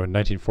so in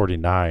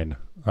 1949,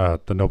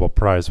 the Nobel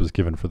Prize was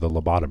given for the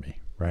lobotomy,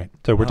 right?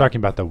 So we're talking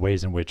about the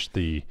ways in which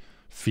the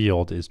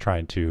field is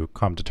trying to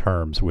come to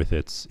terms with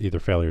its either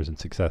failures and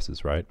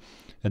successes, right?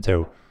 And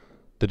so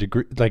the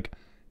degree, like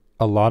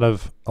a lot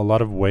of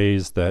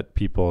ways that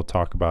people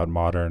talk about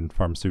modern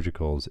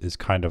pharmaceuticals is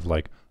kind of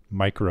like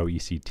micro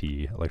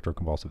ECT,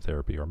 electroconvulsive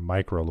therapy, or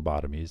micro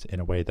lobotomies, in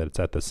a way that it's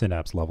at the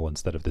synapse level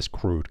instead of this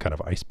crude kind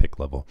of ice pick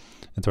level.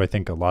 And so I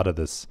think a lot of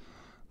this,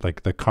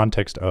 like the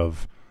context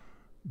of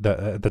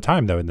the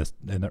time though, in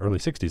the early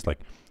 60s, like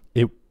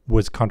it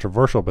was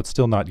controversial, but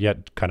still not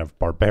yet kind of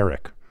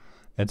barbaric.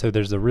 And so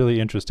there's a really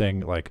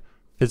interesting like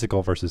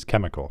physical versus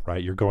chemical,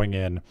 right? You're going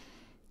in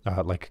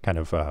like kind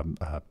of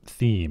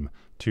theme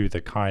to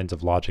the kinds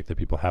of logic that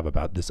people have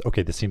about this.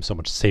 Okay, this seems so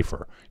much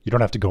safer. You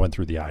don't have to go in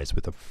through the eyes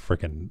with a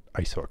freaking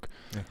ice hook.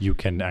 Yeah. You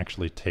can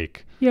actually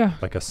take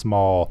like a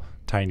small,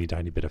 tiny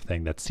bit of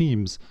thing that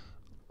seems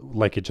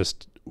like it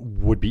just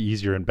would be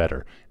easier and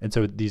better. And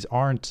so these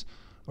aren't,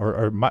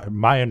 or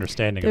my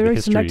understanding of the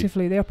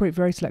history. They operate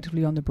very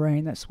selectively on the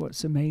brain. That's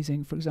what's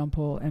amazing. For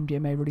example,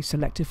 MDMA really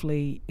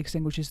selectively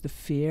extinguishes the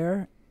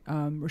fear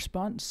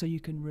response, so you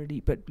can really,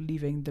 but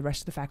leaving the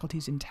rest of the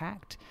faculties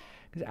intact.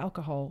 Because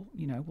alcohol,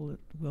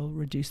 will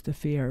reduce the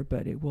fear,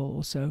 but it will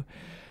also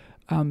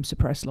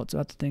suppress lots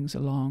of other things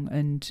along.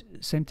 And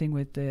same thing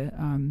with they're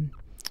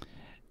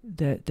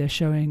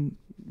showing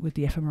with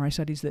the fMRI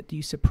studies that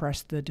you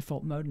suppress the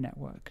default mode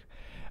network.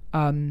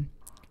 And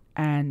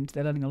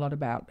they're learning a lot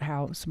about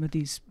how some of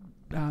these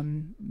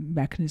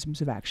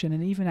mechanisms of action,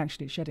 and even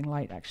actually shedding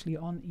light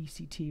on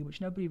ECT,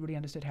 which nobody really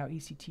understood how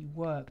ECT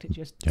worked. It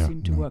just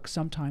seemed to work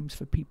sometimes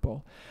for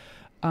people.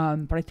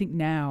 But I think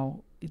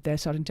now they're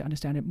starting to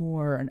understand it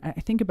more. And I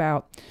think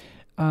about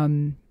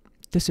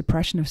the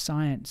suppression of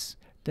science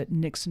that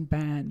Nixon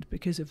banned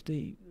because of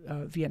the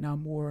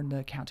Vietnam War and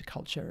the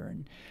counterculture,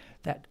 and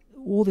that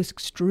all this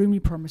extremely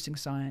promising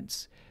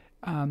science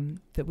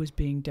that was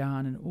being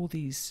done, and all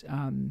these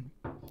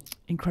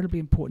incredibly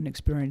important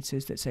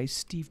experiences that, say,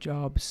 Steve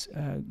Jobs,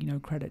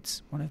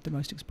 credits one of the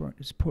most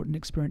important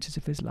experiences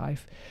of his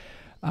life.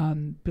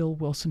 Bill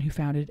Wilson, who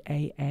founded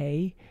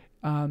AA,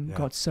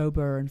 got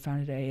sober and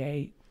founded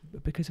AA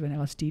because of an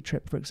LSD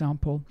trip, for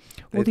example.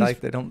 They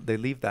leave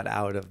that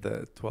out of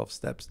the 12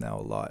 steps now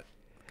a lot.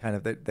 Kind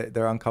of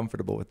they're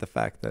uncomfortable with the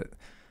fact that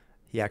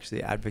he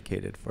actually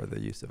advocated for the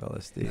use of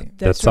LSD.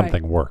 That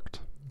something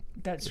worked.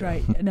 That's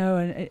right. No,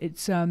 and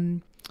it's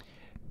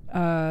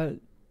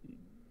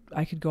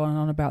I could go on and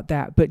on about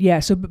that, but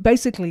yeah. So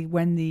basically,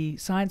 when the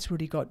science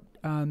really got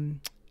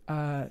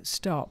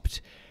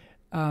stopped,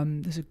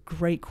 there's a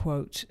great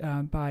quote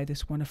by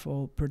this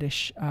wonderful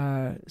British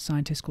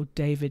scientist called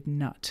David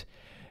Nutt,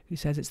 who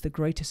says it's the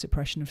greatest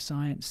suppression of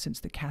science since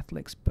the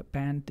Catholics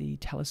banned the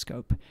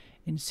telescope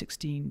in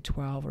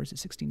 1612, or is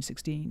it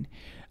 1616?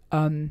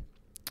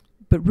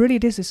 But really,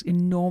 it is this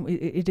enormous.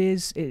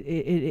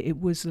 It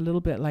was a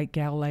little bit like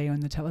Galileo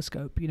and the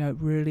telescope.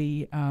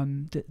 Really,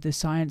 the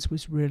science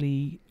was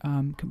really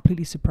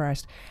completely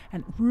suppressed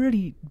and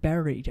really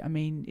buried. I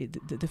mean,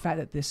 the fact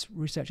that this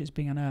research is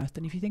being unearthed,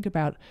 and if you think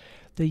about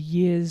the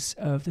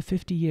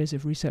 50 years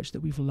of research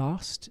that we've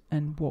lost,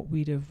 and what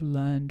we'd have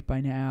learned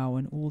by now,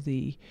 and all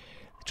the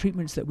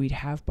treatments that we'd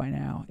have by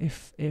now,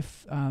 if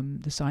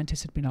the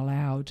scientists had been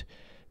allowed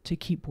to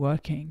keep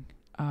working,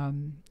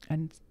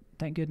 and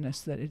thank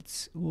goodness that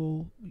it's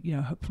all,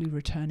 hopefully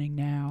returning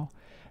now,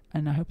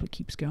 and I hope it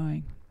keeps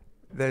going.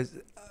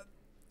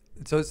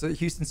 So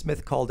Houston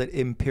Smith called it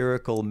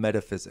empirical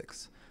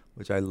metaphysics,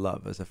 which I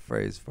love as a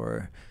phrase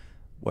for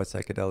what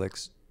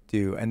psychedelics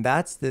do. And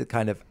that's the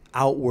kind of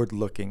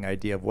outward-looking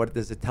idea of what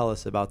does it tell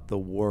us about the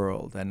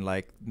world, and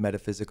like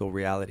metaphysical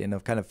reality, and a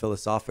kind of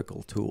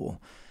philosophical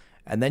tool.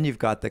 And then you've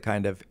got the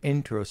kind of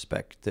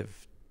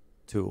introspective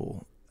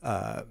tool,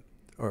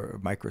 or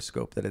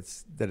microscope that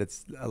it's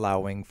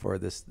allowing for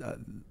this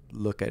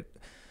look at,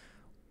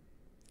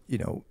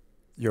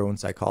 your own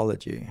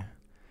psychology,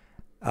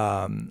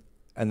 and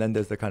then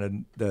there's the kind of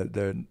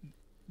the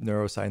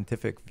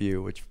neuroscientific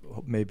view, which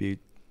maybe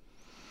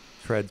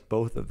treads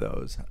both of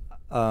those.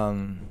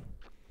 I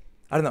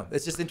don't know.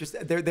 It's just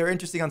interesting. They're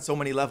interesting on so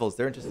many levels.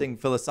 They're interesting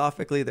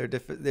philosophically. They're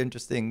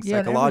interesting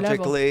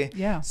psychologically,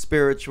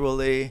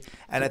 spiritually,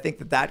 and I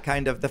think that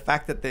kind of the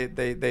fact that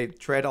they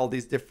tread all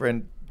these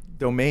different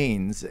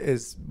domains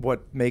is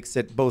what makes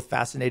it both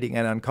fascinating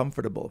and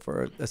uncomfortable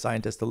for a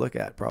scientist to look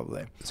at,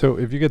 probably. So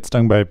if you get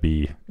stung by a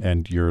bee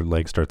and your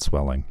leg starts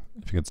swelling,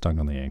 if you get stung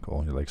on the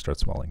ankle, your leg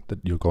starts swelling, that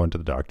you'll go into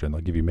the doctor and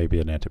they'll give you maybe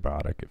an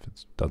antibiotic if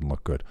it doesn't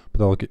look good, but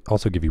they'll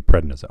also give you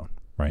prednisone,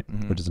 right?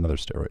 Mm-hmm. Which is another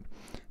steroid,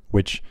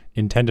 which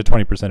in 10 to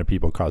 20% of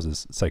people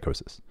causes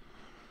psychosis.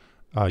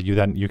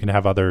 You can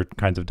have other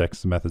kinds of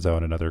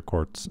dexamethasone and other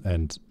quartz,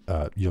 and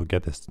you'll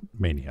get this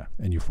mania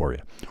and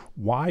euphoria.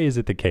 Why is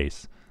it the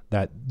case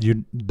that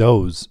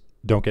those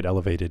don't get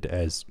elevated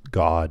as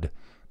God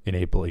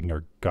enabling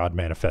or God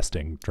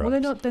manifesting drugs?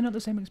 Well, they're not the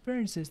same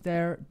experiences.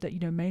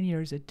 Mania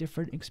is a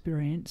different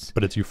experience.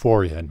 But it's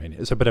euphoria and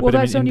mania. So,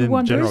 that's only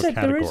one. There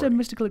category. is a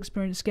mystical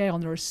experience scale,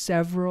 and there are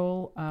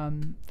several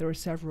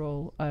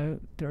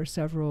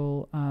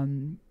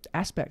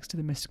aspects to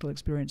the mystical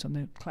experience on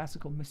the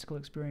classical mystical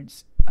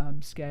experience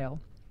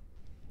scale.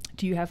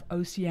 Do you have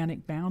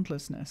oceanic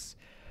boundlessness?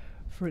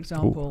 For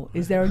example,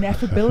 is there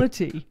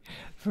ineffability?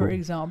 For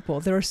example,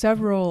 there are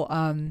several.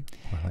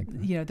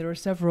 There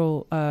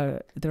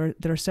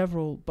are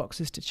several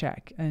boxes to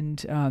check,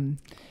 and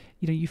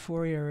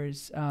euphoria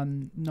is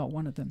not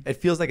one of them. It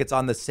feels like it's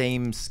on the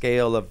same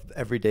scale of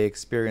everyday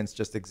experience,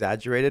 just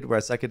exaggerated.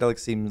 Whereas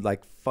psychedelics seem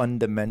like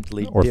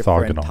fundamentally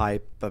different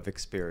type of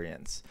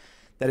experience.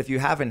 That if you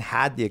haven't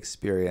had the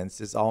experience,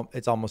 it's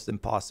almost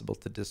impossible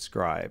to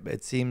describe.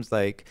 It seems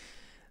like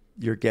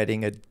you're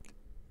getting a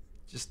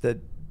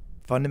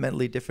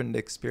fundamentally different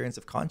experience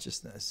of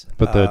consciousness.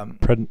 But the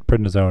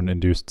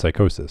prednisone-induced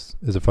psychosis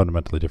is a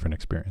fundamentally different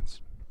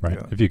experience. right?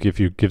 Yeah. If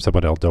you give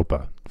someone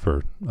L-Dopa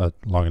for a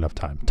long enough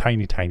time,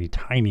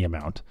 tiny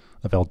amount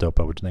of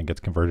L-Dopa, which then gets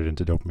converted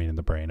into dopamine in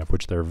the brain, of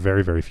which there are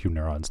very, very few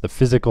neurons. The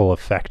physical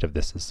effect of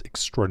this is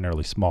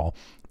extraordinarily small,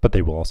 but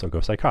they will also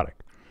go psychotic.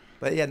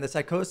 But yeah, and the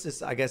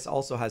psychosis, I guess,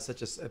 also has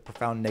such a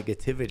profound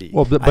negativity.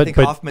 Well, I think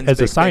Hoffman's as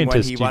a big thing when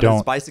scientist, he you went on his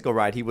don't. bicycle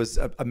ride, he was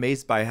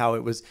amazed by how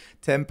it was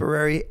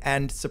temporary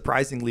and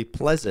surprisingly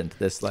pleasant.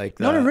 This Not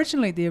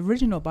originally. The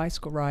original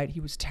bicycle ride, he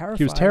was terrified.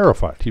 He was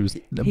terrified. He was.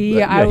 He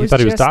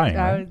thought he was dying.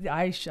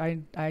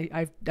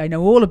 Right? I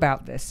know all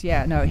about this.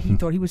 Yeah, no, he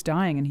thought he was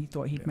dying, and he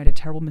thought he'd made a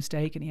terrible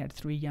mistake, and he had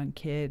 3 young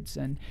kids,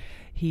 and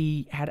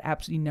he had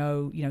absolutely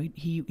no.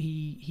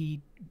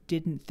 He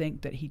didn't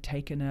think that he'd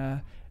taken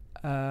a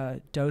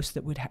dose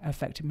that would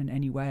affect him in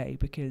any way,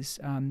 because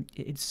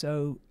it's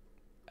so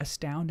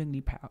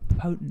astoundingly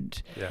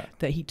potent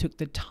that he took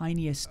the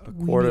tiniest, a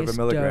quarter of a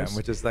milligram, dose.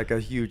 which is like a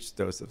huge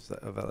dose of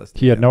LSD.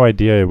 He had no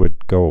idea it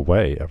would go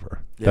away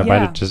ever. Yeah.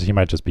 He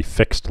might just be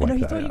fixed like that.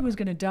 He thought he was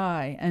going to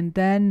die, and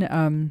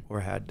then or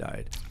had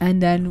died.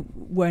 And then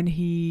when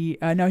he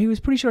he was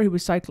pretty sure he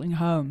was cycling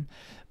home,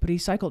 but he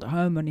cycled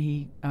home and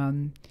he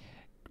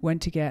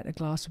went to get a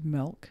glass of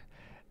milk,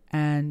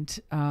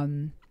 and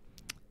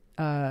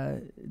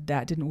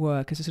that didn't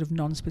work as a sort of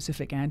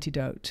non-specific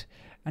antidote.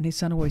 And his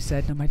son always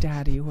said, no, my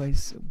dad, he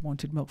always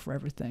wanted milk for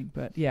everything.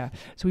 But yeah,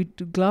 so a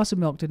glass of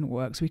milk didn't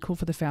work. So we called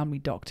for the family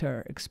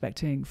doctor,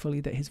 expecting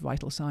fully that his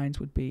vital signs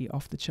would be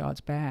off the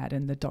charts bad.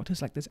 And the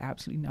doctor's like, there's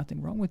absolutely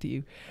nothing wrong with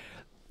you,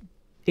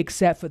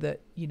 except for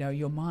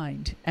your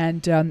mind.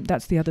 And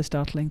that's the other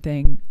startling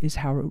thing, is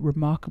how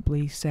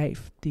remarkably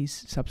safe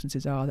these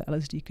substances are. That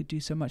LSD could do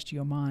so much to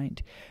your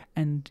mind,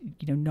 and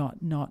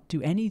not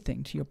do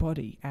anything to your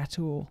body at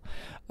all.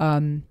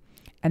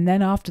 And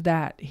then after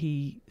that,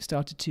 he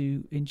started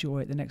to enjoy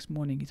it. The next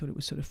morning, he thought it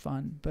was sort of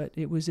fun, but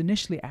it was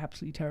initially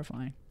absolutely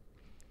terrifying.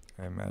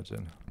 I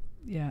imagine.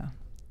 Yeah,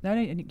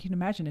 and you can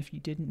imagine if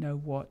you didn't know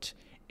what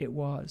it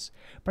was.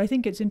 But I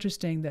think it's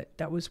interesting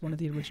that was one of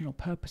the original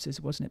purposes,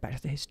 wasn't it? Back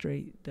to the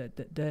history,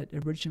 that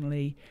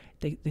originally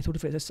they thought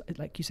of it as,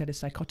 like you said, as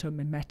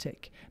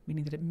psychotomimetic,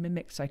 meaning that it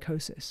mimicked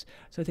psychosis.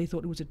 So they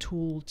thought it was a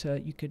tool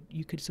to you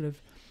could sort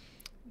of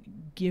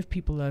give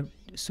people a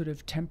sort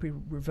of temporary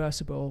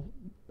reversible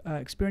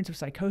experience of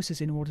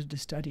psychosis in order to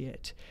study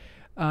it.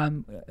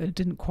 It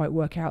didn't quite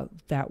work out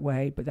that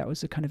way, but that was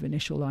the kind of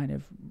initial line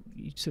of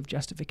sort of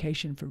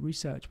justification for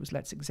research, was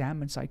let's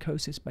examine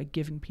psychosis by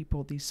giving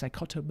people these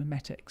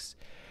psychotomimetics.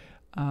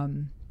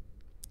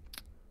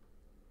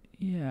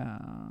 Yeah,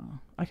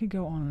 I could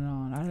go on and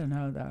on. I don't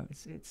know though.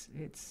 It's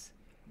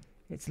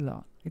a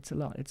lot. It's a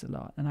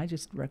lot. And I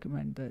just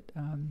recommend that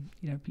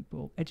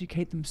people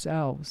educate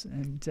themselves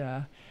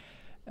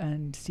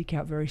and seek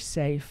out very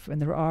safe, and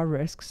there are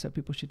risks, so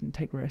people shouldn't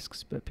take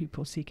risks, but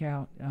people seek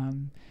out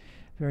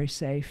very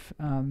safe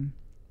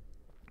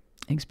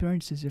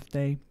experiences if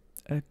they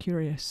are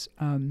curious.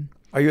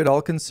 Are you at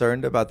all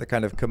concerned about the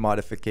kind of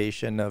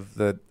commodification of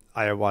the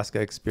ayahuasca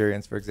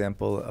experience, for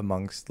example,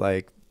 amongst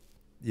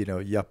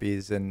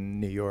yuppies in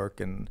New York,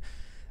 and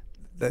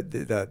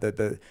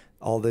the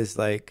all this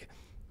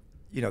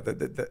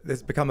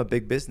it's become a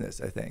big business,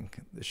 I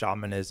think, the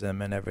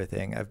shamanism and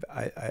everything.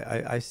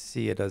 I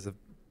see it as an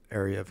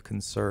area of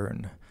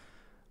concern.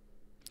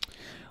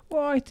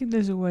 Well, I think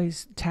there's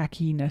always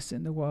tackiness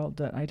in the world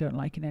that I don't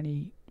like in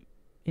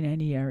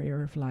any area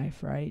of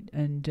life, right?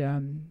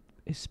 And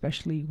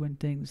especially when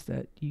things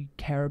that you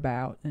care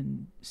about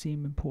and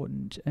seem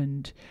important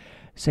and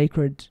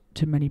sacred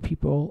to many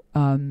people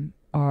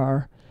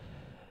are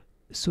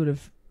sort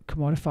of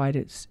commodified.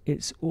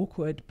 It's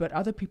awkward, but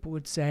other people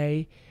would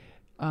say,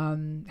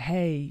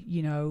 hey,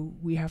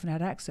 we haven't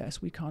had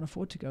access. We can't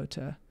afford to go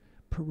to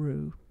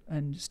Peru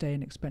and stay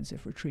in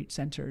expensive retreat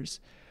centers.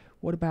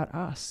 What about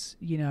us?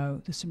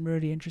 There's some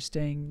really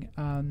interesting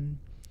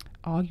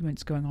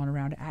arguments going on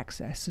around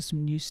access to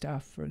some new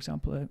stuff. For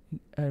example,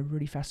 a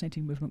really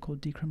fascinating movement called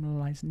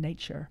Decriminalize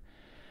Nature,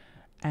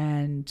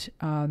 and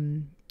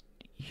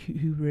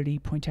who really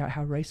point out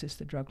how racist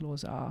the drug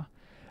laws are,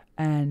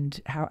 and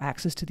how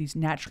access to these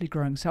naturally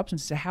growing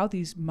substances, how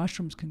these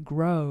mushrooms can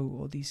grow,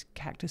 or these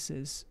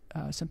cactuses,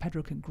 San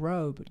Pedro can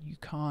grow, but you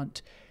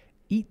can't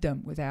eat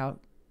them without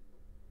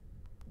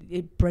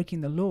it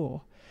breaking the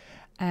law,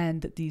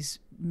 and that these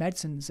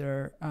medicines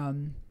are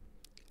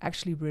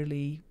actually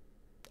really,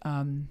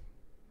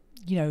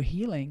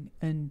 healing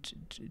and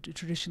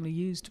traditionally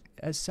used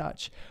as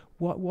such.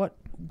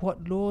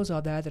 What laws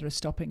are there that are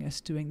stopping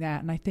us doing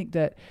that? And I think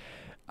that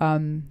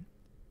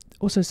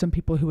also some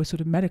people who are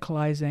sort of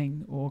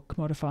medicalizing or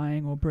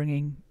commodifying or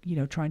bringing,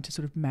 trying to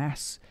sort of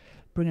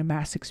bring a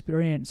mass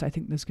experience. I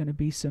think there's going to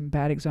be some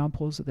bad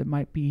examples, that there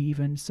might be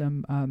even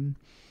some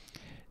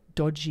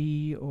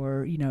dodgy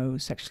or,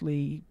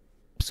 sexually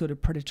sort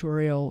of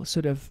predatorial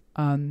sort of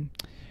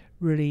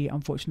really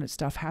unfortunate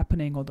stuff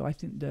happening. Although I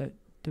think that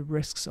the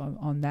risks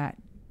on that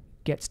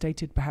get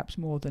stated perhaps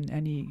more than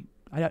any.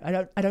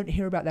 I don't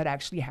hear about that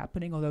actually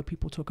happening, although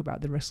people talk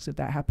about the risks of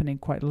that happening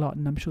quite a lot,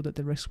 and I'm sure that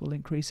the risk will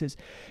increase as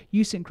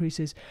use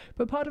increases.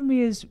 But part of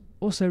me is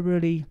also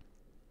really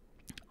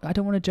I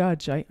don't want to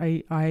judge.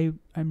 I'm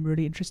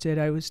really interested.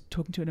 I was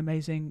talking to an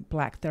amazing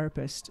black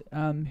therapist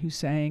who's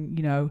saying,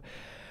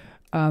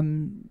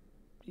 when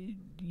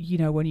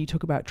you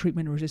talk about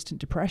treatment-resistant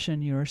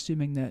depression, you're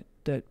assuming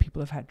that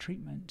people have had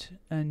treatment,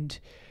 and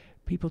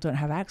people don't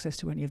have access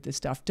to any of this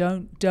stuff.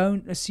 Don't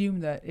assume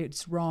that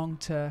it's wrong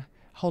to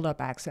hold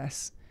up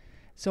access.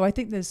 So I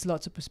think there's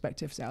lots of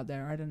perspectives out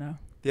there. I don't know.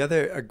 The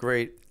other a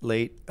great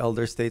late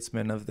elder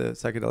statesman of the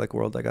psychedelic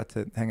world I got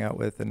to hang out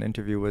with and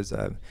interview was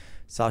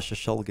Sasha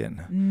Shulgin.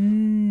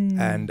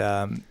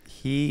 And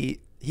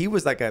he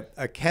was like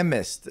a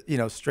chemist,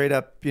 straight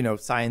up,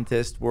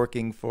 scientist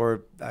working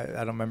for, I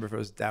don't remember if it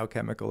was Dow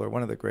Chemical or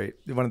one of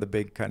the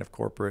big kind of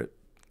corporate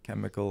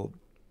chemical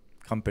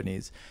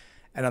companies.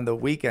 And on the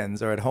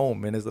weekends or at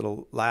home in his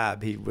little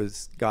lab, he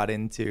got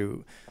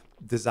into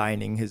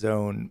designing his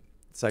own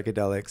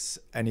psychedelics,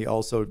 and he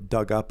also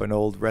dug up an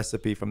old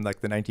recipe from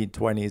like the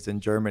 1920s in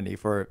Germany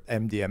for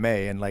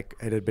MDMA, and like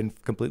it had been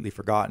completely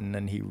forgotten,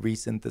 and he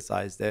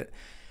resynthesized it,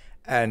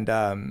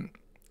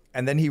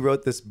 and then he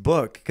wrote this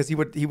book because he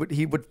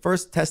would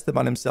first test them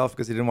on himself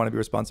because he didn't want to be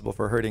responsible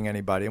for hurting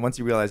anybody. And once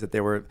he realized that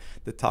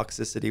the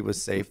toxicity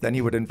was safe, then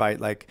he would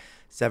invite like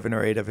 7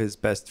 or 8 of his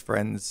best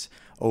friends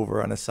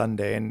over on a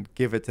Sunday and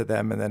give it to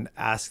them, and then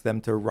ask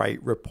them to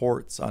write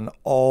reports on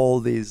all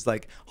these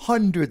like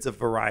hundreds of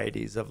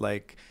varieties of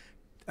like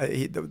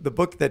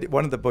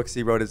one of the books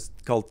he wrote is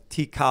called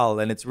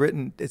Tikal, and it's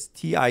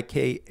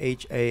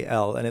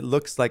Tikhal, and it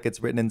looks like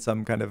it's written in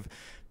some kind of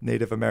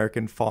Native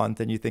American font,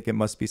 and you think it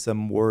must be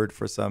some word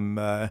for some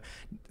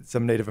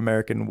Native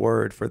American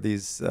word for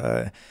these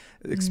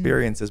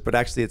experiences, but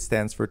actually it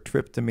stands for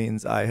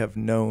tryptamines I have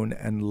known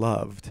and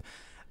loved.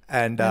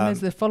 And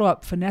there's the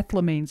follow-up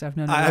phenethylamines I've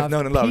known and loved. I have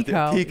known and loved.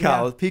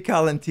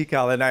 Pikal and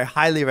Tikal, and I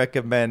highly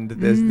recommend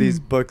these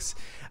books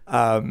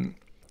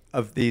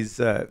of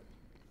these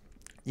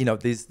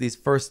these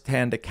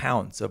first-hand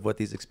accounts of what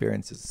these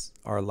experiences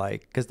are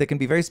like, because they can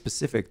be very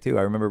specific too.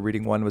 I remember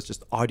reading one was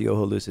just audio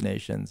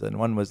hallucinations, and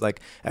one was like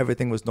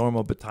everything was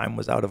normal but time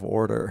was out of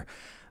order,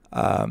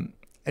 and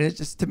it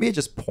just, to me, it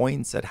just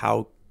points at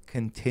how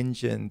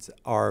contingent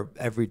our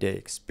everyday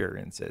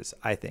experiences.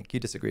 I think you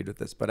disagreed with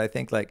this, but I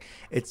think like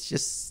it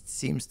just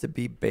seems to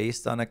be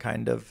based on a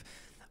kind of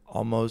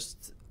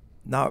almost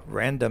not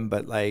random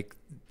but like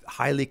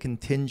highly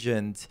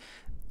contingent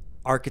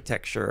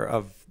architecture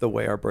of the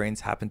way our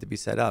brains happen to be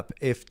set up.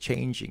 If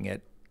changing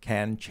it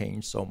can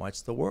change so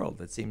much the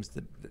world, it seems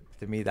to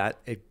me that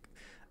a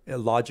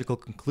logical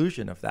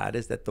conclusion of that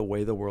is that the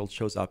way the world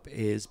shows up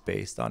is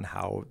based on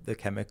how the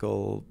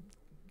chemical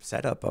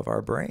setup of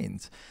our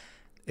brains.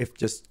 If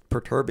just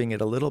perturbing it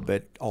a little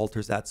bit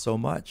alters that so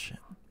much.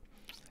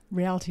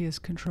 Reality is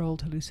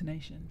controlled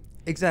hallucination.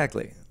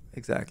 Exactly. I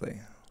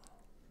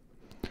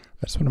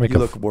just want to make you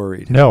look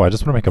worried. No, I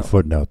just want to make a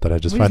footnote that I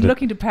just find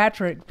looking to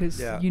Patrick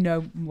because you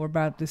know more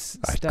about this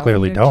stuff.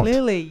 Clearly don't.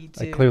 Clearly you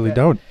do. I clearly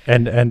don't.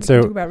 And so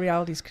we can talk about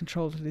reality's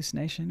controlled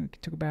hallucination. We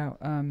can talk about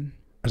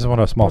I just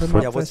want a small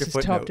footnote. What's your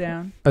footnote? Top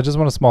down. I just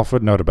want a small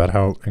footnote about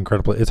how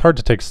incredibly it's hard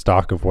to take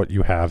stock of what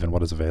you have and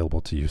what is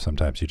available to you.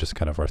 Sometimes you just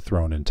kind of are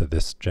thrown into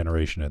this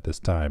generation at this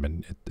time,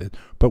 and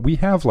but we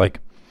have like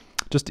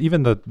just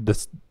even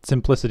the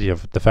simplicity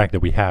of the fact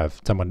that we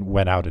have someone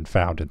went out and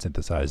found and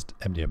synthesized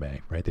MDMA,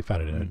 right? They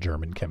found it in a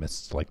German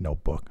chemist's like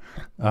notebook.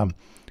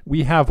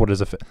 We have what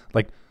is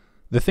like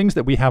the things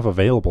that we have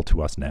available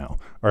to us now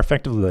are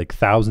effectively like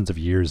thousands of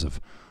years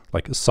of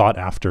like sought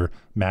after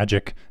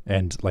magic,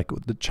 and like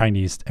the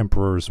Chinese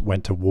emperors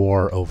went to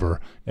war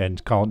over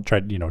and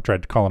tried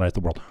to colonize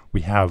the world.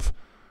 We have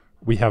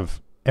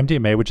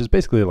MDMA, which is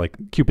basically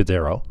like Cupid's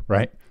arrow,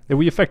 right? And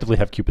we effectively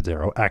have Cupid's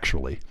arrow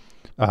actually.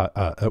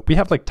 We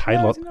have like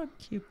Tylenol. No, it's not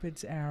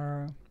Cupid's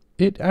arrow.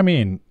 It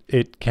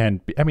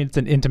can be. I mean, it's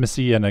an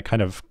intimacy and a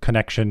kind of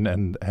connection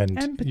and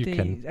empathy. You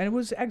can. And it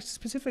was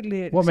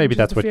specifically. Well, maybe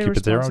that's what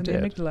Cupid's arrow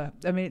did. Amygdala.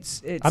 I mean,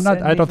 it's.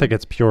 I don't think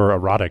it's pure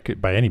erotic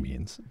by any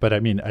means, but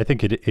I mean, I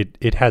think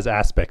it has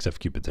aspects of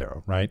Cupid's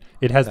arrow, right?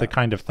 It has the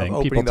kind of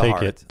thing people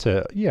take it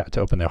to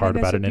open their heart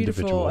about an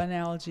individual. That's a beautiful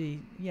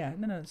analogy. Yeah,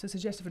 no, it's a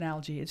suggestive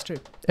analogy. It's true.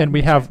 And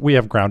we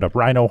have ground up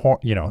rhino horn.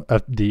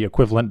 The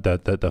equivalent,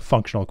 the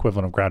functional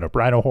equivalent of ground up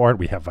rhino horn.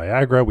 We have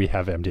Viagra. We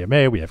have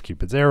MDMA. We have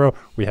Cupid's arrow.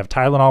 We have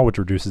Tylenol, which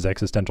reduces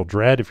existential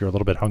dread. If you're a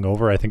little bit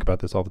hungover, I think about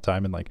this all the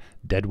time in like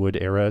Deadwood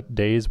era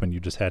days when you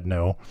just had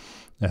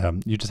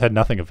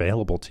nothing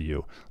available to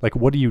you. Like,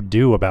 what do you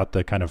do about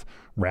the kind of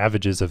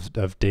ravages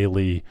of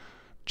daily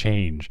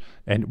change?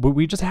 And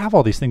we just have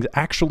all these things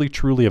actually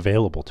truly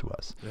available to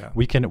us. Yeah.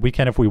 We can,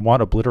 if we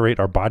want, obliterate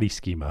our body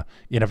schema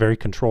in a very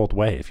controlled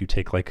way. If you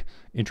take like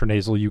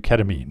intranasal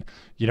euketamine,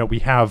 we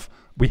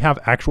have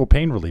actual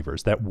pain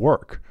relievers that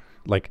work.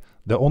 Like,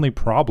 the only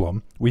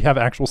problem, we have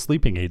actual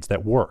sleeping aids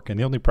that work, and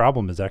the only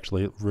problem is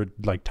actually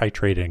like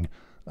titrating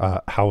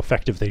how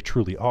effective they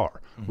truly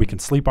are. We can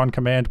sleep on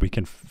command. We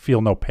can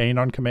feel no pain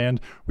on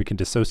command. We can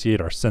dissociate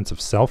our sense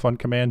of self on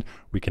command.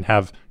 We can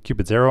have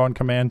Cupid's arrow on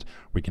command.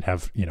 We can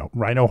have,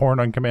 rhino horn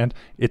on command.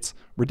 It's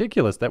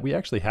ridiculous that we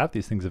actually have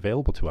these things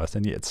available to us,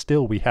 and yet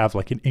still we have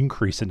like an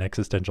increase in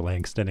existential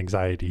angst and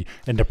anxiety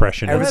and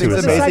depression. Everything's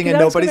and suicide. amazing and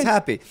nobody's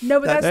happy. No,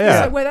 but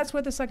That's that's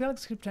where the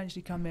psychedelics could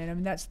potentially come in. I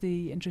mean, that's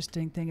the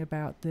interesting thing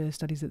about the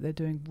studies that they're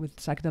doing with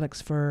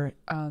psychedelics for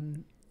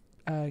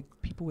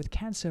people with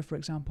cancer, for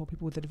example,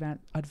 people with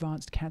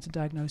advanced cancer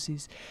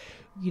diagnoses.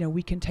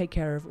 We can take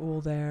care of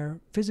all their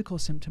physical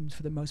symptoms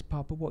for the most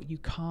part, but what you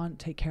can't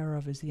take care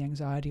of is the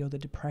anxiety or the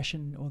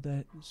depression or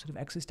the sort of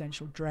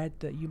existential dread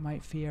that you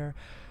might fear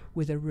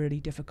with a really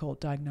difficult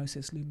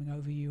diagnosis looming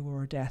over you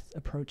or a death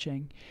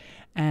approaching.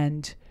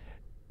 And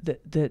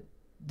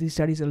these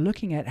studies are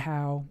looking at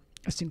how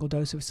a single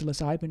dose of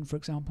psilocybin, for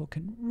example,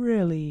 can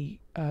really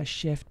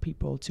shift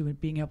people to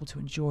being able to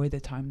enjoy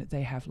the time that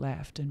they have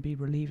left and be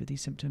relieved of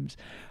these symptoms.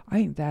 I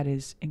think that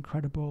is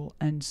incredible.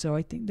 And so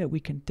I think that we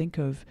can think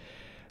of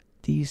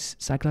these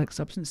psychedelic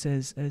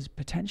substances as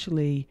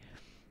potentially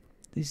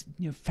these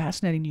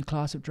fascinating new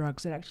class of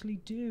drugs that actually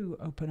do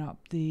open up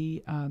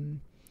the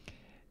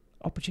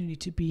opportunity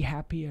to be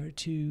happier,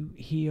 to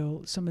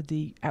heal some of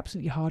the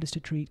absolutely hardest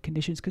to treat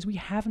conditions, because we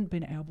haven't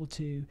been able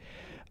to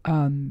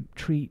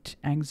treat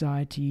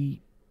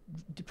anxiety,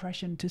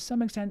 depression to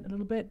some extent a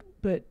little bit,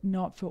 but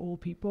not for all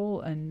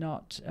people, and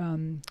not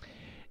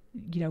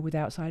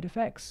without side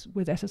effects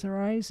with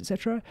SSRIs,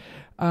 etc.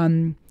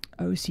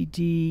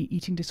 OCD,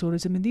 eating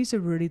disorders. I mean, these are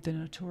really the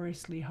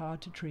notoriously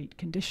hard to treat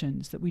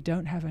conditions that we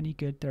don't have any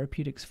good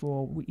therapeutics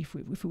for. If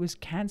it was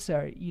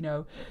cancer,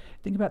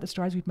 think about the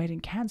strides we've made in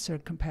cancer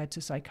compared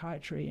to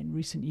psychiatry in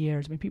recent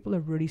years. I mean, people are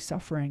really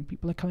suffering.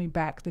 People are coming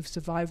back. They've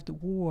survived the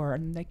war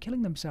and they're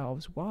killing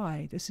themselves.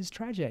 Why? This is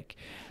tragic.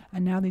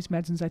 And now these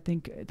medicines, I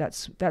think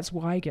that's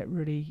why I get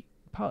really,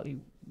 partly,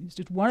 it's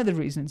just one of the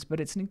reasons, but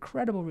it's an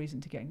incredible reason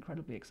to get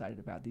incredibly excited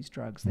about these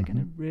drugs. They're going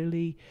to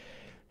really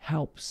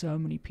help so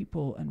many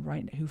people,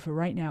 and who for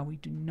right now we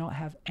do not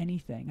have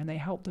anything, and they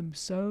help them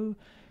so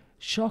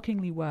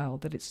shockingly well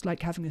that it's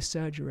like having a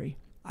surgery.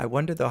 I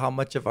wonder though how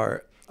much of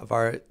our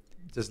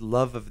just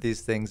love of these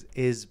things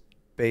is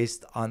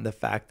based on the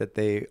fact that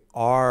they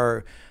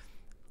are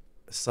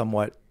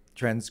somewhat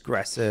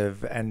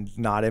transgressive and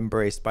not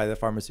embraced by the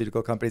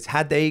pharmaceutical companies.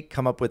 Had they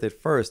come up with it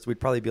first,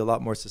 we'd probably be a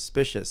lot more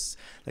suspicious.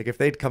 Like if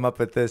they'd come up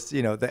with this,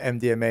 the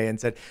MDMA, and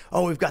said,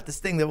 "Oh, we've got this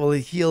thing that will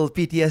heal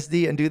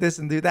PTSD and do this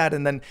and do that,"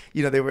 and then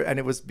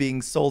it was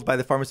being sold by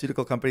the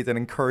pharmaceutical companies and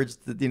encouraged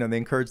they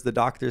encouraged the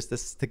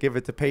doctors to give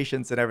it to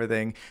patients and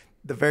everything.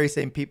 The very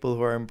same people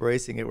who are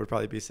embracing it would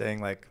probably be saying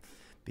like,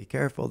 "Be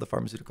careful, the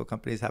pharmaceutical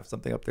companies have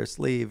something up their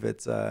sleeve."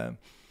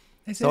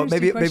 So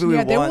maybe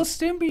we they will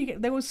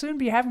soon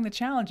be having the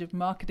challenge of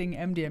marketing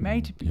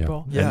MDMA to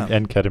people. Yeah.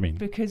 And ketamine,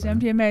 because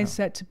MDMA is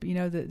set to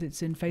that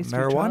it's in phase 3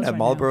 trials marijuana. right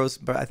Marlboro's,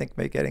 but I think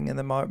getting in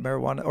the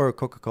marijuana, or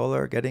Coca-Cola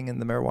are getting in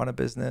the marijuana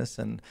business,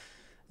 and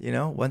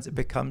once it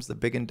becomes the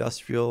big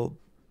industrial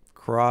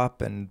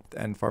crop and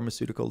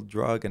pharmaceutical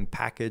drug and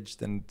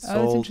packaged and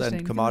sold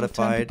and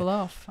commodified.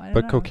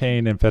 But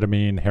cocaine,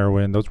 amphetamine,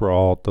 heroin, those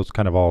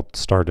kind of all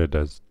started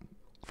as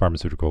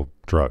pharmaceutical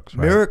drugs,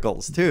 right?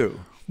 Miracles too.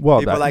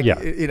 Well,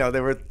 people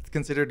they were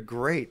considered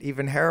great.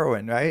 Even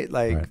heroin, right?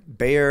 Like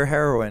Bayer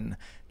heroin,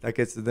 like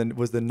was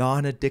the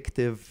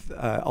non-addictive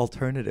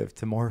alternative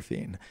to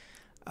morphine.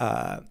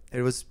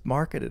 It was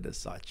marketed as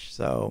such.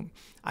 So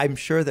I'm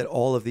sure that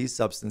all of these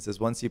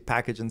substances, once you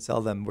package and sell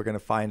them, we're going to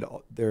find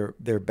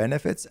their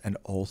benefits and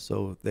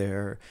also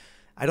their.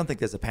 I don't think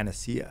there's a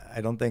panacea.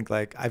 I don't think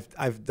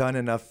I've done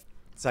enough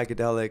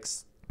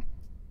psychedelics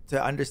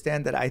to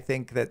understand that I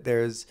think that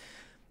there's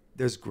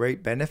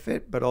great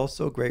benefit, but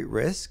also great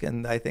risk.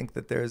 And I think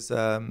that there's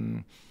I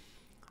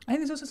think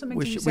there's also something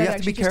we have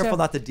to be careful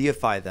not to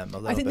deify them a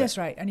little bit. I think that's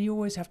right. And you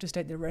always have to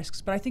state the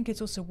risks. But I think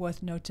it's also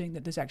worth noting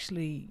that there's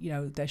actually,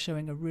 they're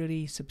showing a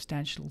really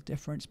substantial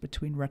difference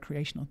between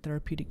recreational and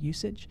therapeutic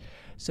usage.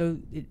 So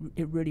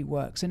it really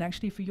works. And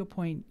actually, for your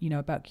point,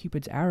 about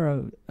Cupid's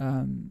arrow,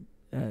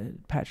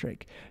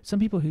 Patrick, some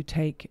people who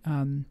take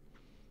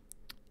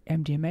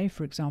MDMA,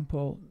 for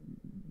example,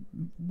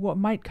 what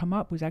might come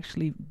up was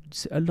actually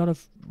a lot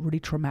of really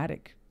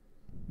traumatic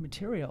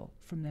material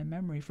from their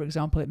memory. For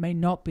example, it may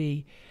not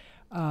be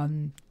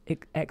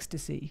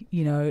ecstasy.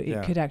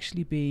 It could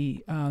actually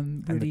be really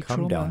and the come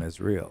trauma. down is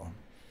real.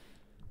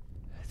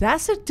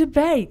 That's a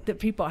debate that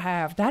people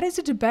have. That is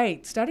a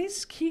debate.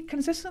 Studies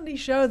consistently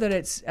show that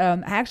it's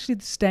actually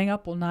staying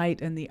up all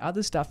night and the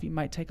other stuff you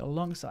might take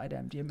alongside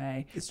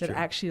MDMA that true.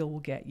 actually will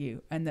get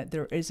you, and that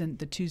there isn't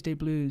the Tuesday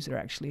blues are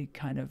actually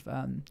kind of.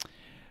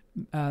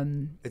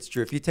 It's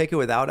true. If you take it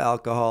without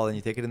alcohol and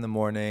you take it in the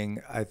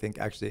morning, I think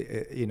actually,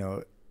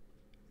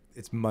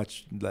 it's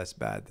much less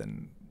bad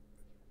than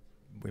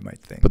we might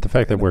think. But the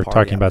fact that we're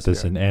talking about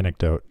this in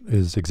anecdote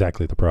is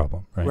exactly the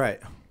problem, right?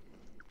 Right.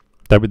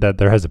 That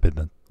there hasn't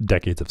been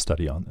decades of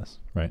study on this,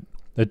 right?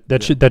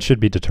 That should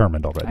be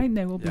determined already. I think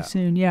there will be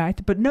soon. Yeah,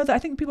 but no, I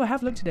think people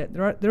have looked at it.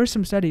 There are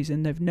some studies,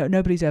 and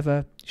nobody's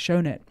ever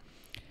shown it.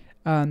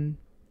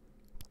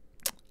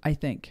 I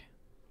think.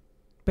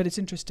 But it's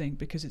interesting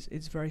because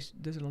it's very,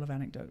 there's a lot of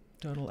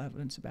anecdotal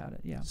evidence about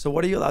it. Yeah. So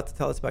what are you allowed to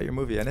tell us about your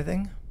movie?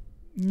 Anything?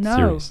 No,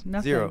 Series.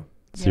 nothing. Zero.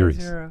 Yeah, Series.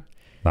 zero.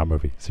 Not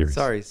movie, series.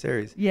 Sorry,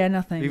 series. Yeah,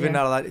 nothing. Even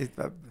yeah. not allowed.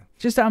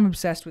 Just that I'm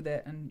obsessed with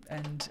it,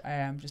 and I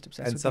am just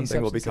obsessed And with something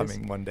these will be substances.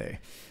 coming one day.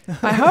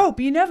 I hope.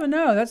 You never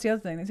know. That's the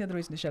other thing. That's the other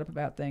reason to shut up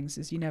about things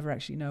is you never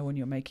actually know when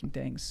you're making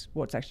things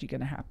what's actually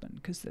going to happen,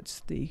 because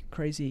that's the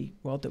crazy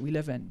world that we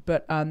live in.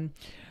 But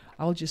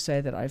I'll just say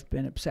that I've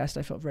been obsessed.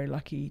 I felt very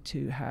lucky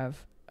to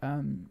have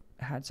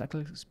had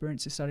psychedelic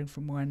experiences starting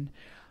from when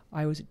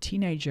I was a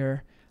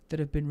teenager that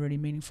have been really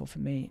meaningful for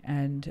me,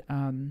 and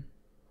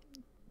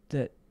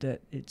that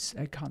it's,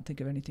 I can't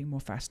think of anything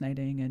more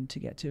fascinating, and to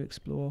get to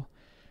explore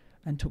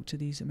and talk to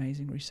these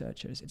amazing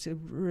researchers. It's a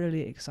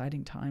really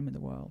exciting time in the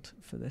world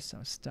for this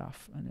sort of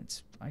stuff. And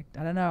it's, I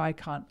don't know, I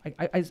can't,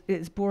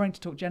 it's boring to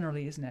talk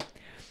generally, isn't it?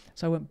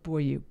 So I won't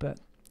bore you, but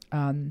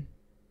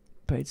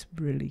it's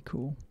really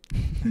cool.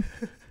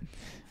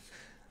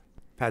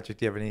 Patrick,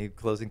 do you have any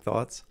closing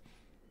thoughts?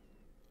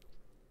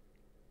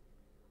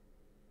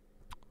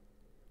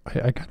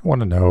 I kind of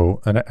want to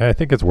know, and I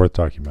think it's worth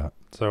talking about.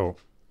 So,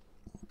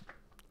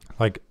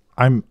 like,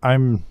 I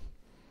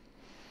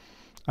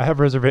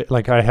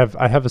have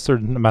I have a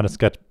certain amount of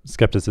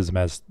skepticism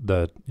as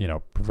the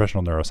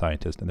professional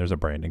neuroscientist, and there's a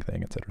branding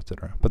thing, et cetera, et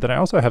cetera. But then I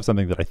also have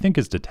something that I think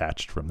is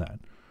detached from that,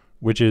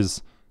 which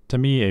is, to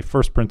me, a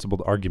first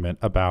principled argument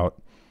about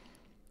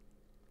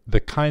the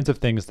kinds of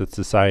things that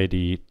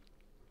society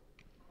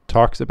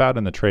talks about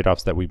and the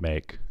trade-offs that we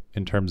make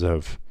in terms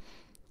of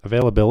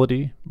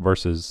availability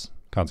versus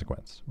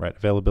consequence, right?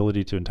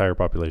 Availability to entire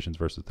populations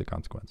versus the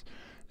consequence.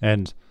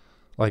 And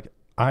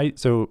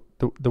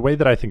the way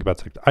that I think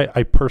about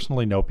I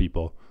personally know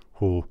people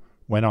who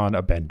went on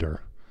a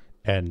bender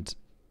and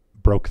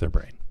broke their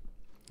brain.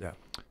 Yeah.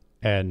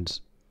 And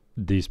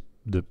the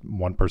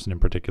one person in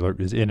particular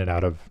is in and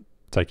out of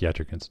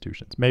psychiatric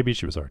institutions. Maybe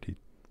she was already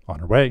on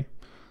her way,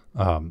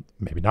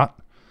 maybe not.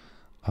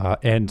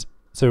 And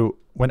so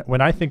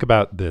when I think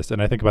about this,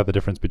 and I think about the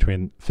difference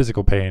between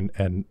physical pain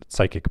and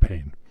psychic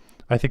pain,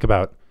 I think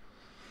about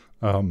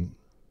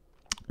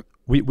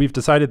we've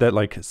decided that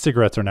like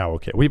cigarettes are now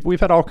okay. We've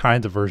had all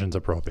kinds of versions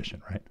of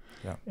prohibition, right?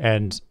 Yeah.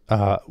 And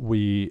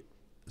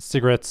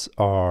cigarettes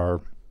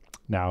are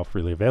now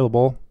freely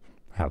available,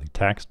 highly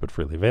taxed, but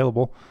freely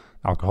available.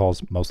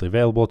 Alcohol's mostly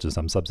available to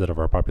some subset of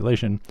our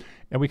population.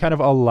 And we kind of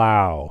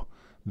allow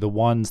the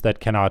ones that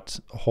cannot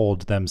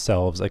hold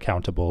themselves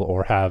accountable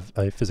or have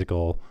a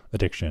physical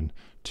addiction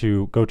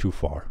to go too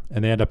far.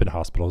 And they end up in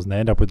hospitals, and they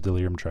end up with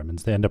delirium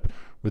tremens. They end up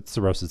with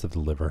cirrhosis of the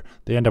liver.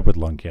 They end up with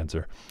lung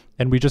cancer.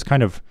 And we just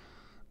kind of,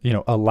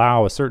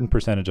 allow a certain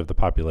percentage of the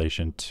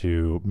population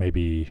to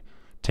maybe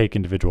take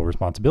individual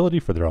responsibility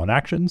for their own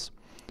actions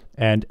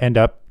and end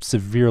up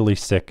severely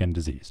sick and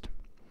diseased.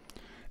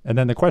 And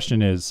then the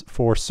question is,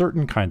 for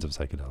certain kinds of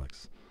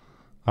psychedelics,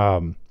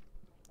 I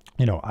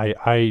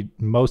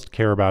most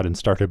care about and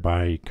started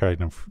my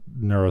kind of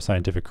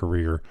neuroscientific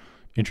career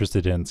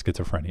interested in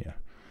schizophrenia.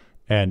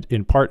 And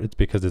in part, it's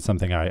because it's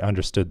something I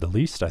understood the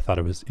least. I thought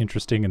it was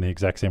interesting in the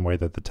exact same way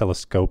that the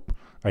telescope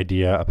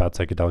idea about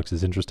psychedelics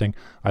is interesting.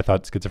 I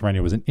thought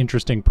schizophrenia was an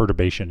interesting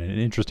perturbation and an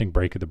interesting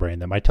break of the brain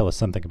that might tell us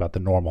something about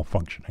the normal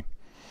functioning.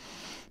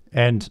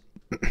 And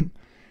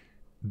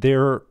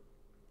there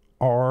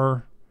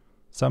are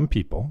some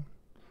people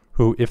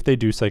who, if they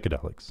do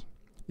psychedelics,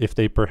 if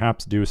they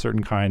perhaps do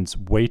certain kinds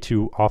way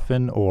too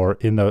often or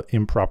in the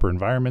improper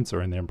environments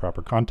or in the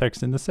improper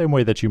context, in the same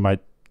way that you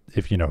might,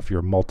 if you're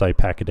a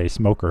multi-pack-a-day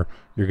smoker,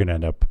 you're going to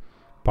end up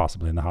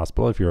possibly in the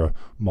hospital. If you're a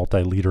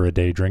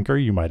multi-liter-a-day drinker,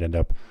 you might end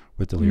up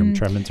with delirium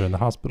tremens or in the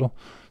hospital.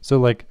 So,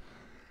 like,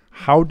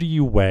 how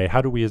do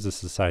we as a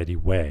society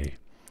weigh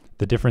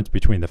the difference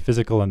between the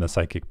physical and the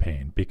psychic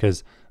pain?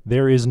 Because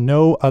there is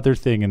no other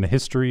thing in the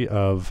history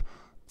of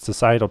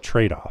societal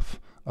trade-off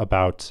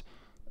about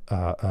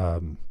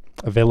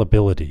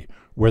availability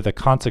where the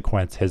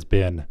consequence has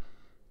been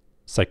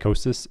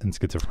psychosis and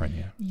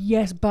schizophrenia.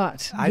 Yes,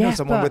 but I know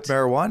someone with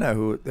marijuana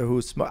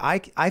who smoke.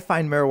 I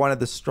find marijuana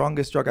the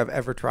strongest drug I've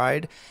ever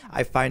tried.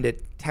 I find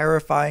it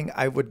terrifying.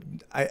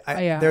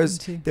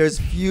 There's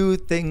few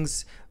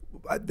things.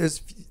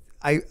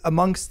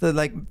 Amongst the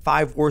like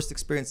 5 worst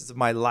experiences of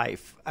my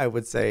life, I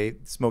would say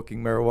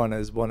smoking marijuana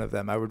is one of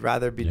them. I would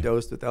rather be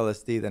dosed with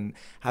LSD than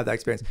have that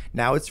experience.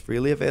 Now it's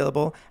freely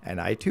available,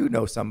 and I too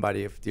know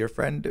somebody, a dear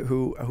friend,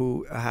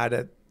 who had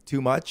it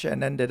too much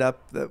and ended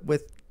up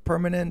with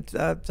permanent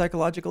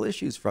psychological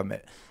issues from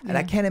it. And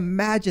I can't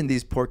imagine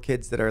these poor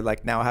kids that are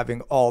like now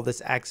having all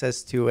this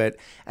access to it.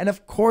 And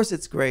of course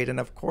it's great, and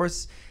of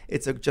course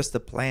it's just a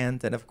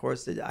plant, and of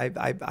course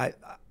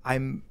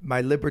I'm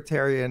my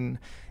libertarian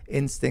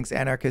instincts,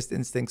 anarchist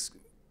instincts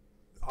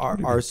are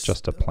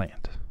just a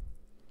plant.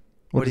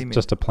 What do you mean?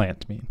 Just a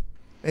plant mean?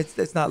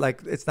 It's not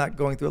like, it's not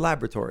going through a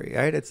laboratory,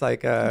 right? It's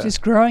like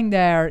just growing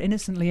there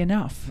innocently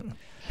enough.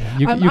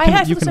 I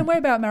have the same way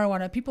about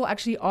marijuana. People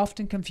actually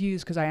often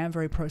confuse, because I am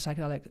very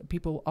pro-psychedelic,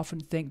 people often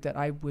think that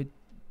I would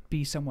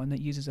be someone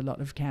that uses a lot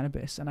of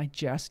cannabis, and I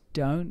just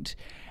don't.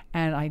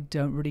 and I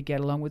don't really get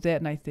along with it.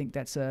 And I think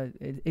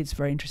it's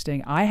very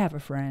interesting. I have a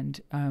friend,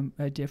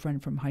 a dear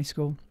friend from high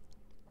school,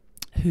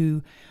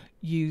 who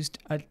used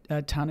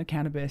a ton of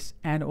cannabis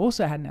and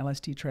also had an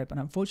LSD trip,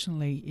 and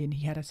unfortunately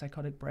he had a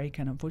psychotic break,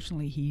 and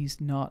unfortunately he's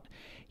not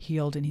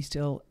healed, and he's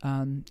still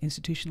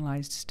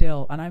institutionalized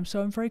still. And I'm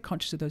very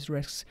conscious of those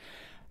risks,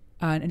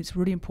 and it's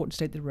really important to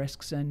state the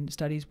risks, and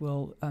studies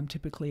will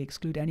typically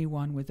exclude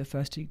anyone with a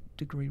first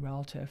degree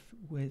relative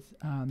with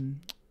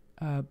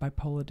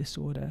bipolar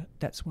disorder.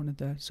 That's one of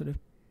the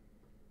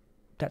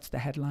that's the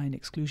headline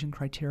exclusion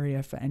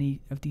criteria for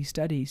any of these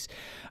studies.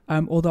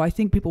 Although I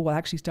think people will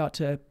actually start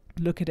to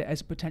look at it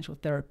as a potential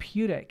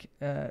therapeutic,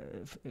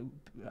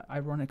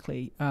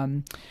 ironically.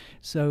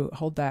 So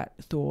hold that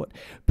thought.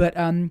 But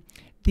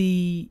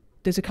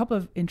there's a couple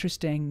of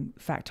interesting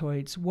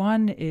factoids.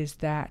 One is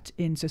that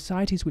in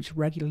societies which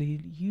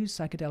regularly use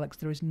psychedelics,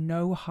 there is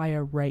no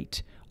higher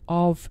rate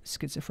of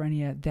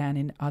schizophrenia than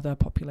in other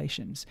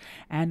populations.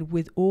 And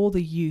with all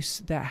the use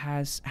that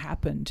has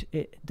happened,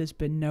 there's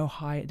been no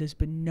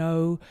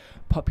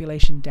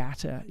population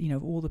data,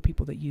 of all the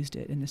people that used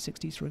it in the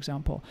 60s, for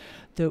example.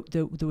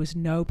 There was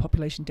no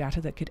population data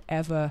that could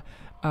ever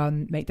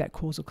make that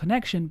causal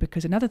connection,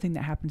 because another thing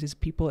that happens is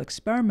people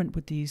experiment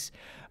with these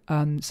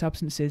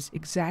substances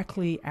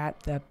exactly at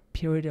the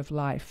period of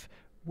life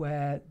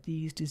where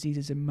these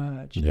diseases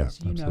emerge. Yeah, as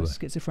you know,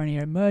 absolutely.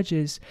 schizophrenia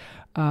emerges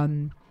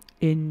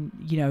in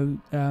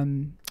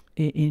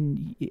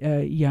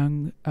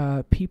young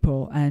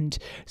people, and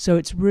so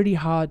it's really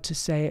hard to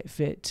say if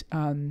it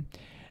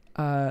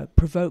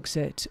provokes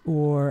it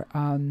or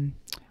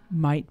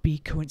might be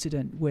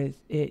coincident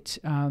with it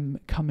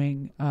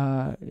coming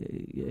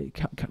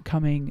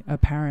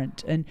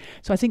apparent. And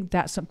so I think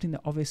that's something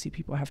that obviously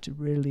people have to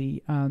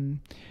really and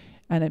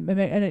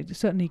it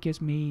certainly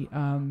gives me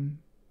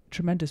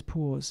tremendous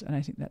pause, and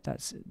I think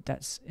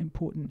that's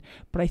important.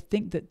 But I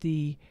think that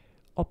the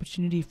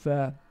opportunity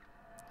for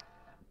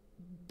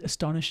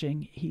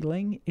astonishing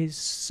healing is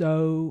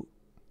so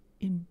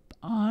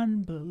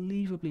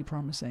unbelievably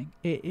promising.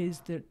 It is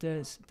that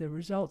the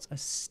results are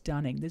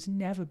stunning. There's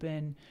never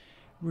been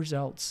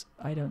results,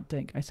 I don't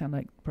think. I sound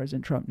like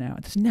President Trump now.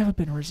 There's never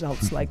been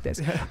results like this.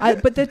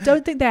 But I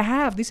don't think there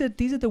have. These are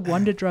the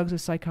wonder drugs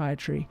of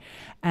psychiatry.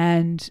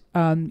 And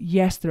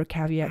yes, there are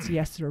caveats.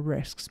 Yes, there are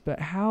risks. But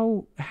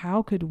how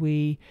could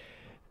we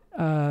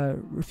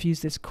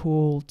refuse this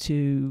call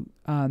to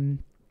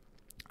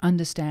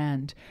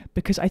understand?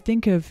 Because I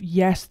think of,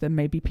 yes, there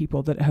may be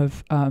people that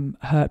have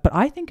hurt, but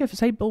I think of,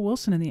 say, Bill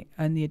Wilson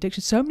and the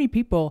addiction. So many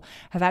people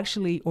have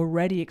actually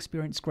already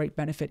experienced great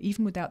benefit,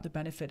 even without the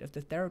benefit of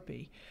the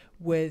therapy.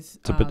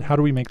 But how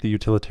do we make the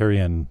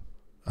utilitarian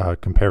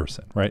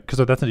comparison, right?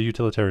 Because that's a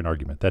utilitarian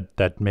argument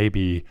that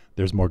maybe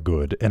there's more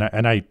good, and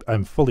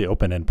I'm fully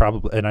open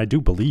and I do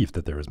believe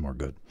that there is more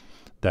good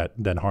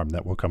than harm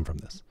that will come from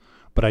this.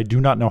 But I do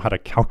not know how to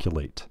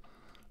calculate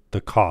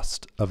the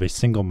cost of a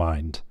single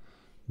mind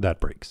that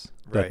breaks,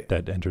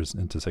 that enters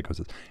into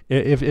psychosis.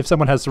 If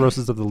someone has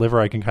cirrhosis of the liver,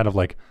 I can kind of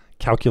like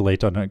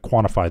calculate and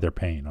quantify their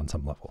pain on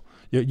some level.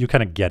 You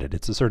kind of get it.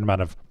 It's a certain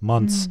amount of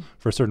months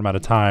for a certain amount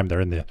of time.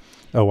 They're in the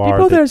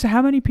OR.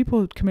 How many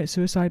people commit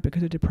suicide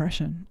because of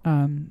depression?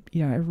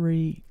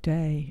 Every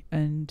day,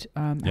 and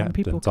how many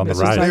people it's on the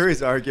commit rise. suicide?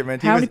 Larry's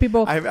argument. How many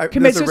people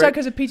commit suicide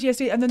because of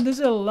PTSD? And then there's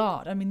a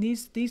lot. I mean,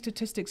 these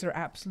statistics are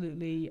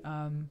absolutely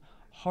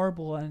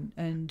horrible,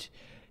 and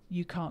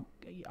you can't.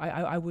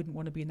 I wouldn't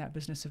want to be in that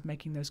business of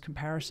making those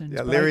comparisons.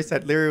 Yeah,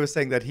 Larry was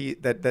saying that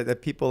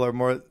that people are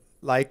more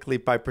likely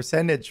by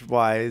percentage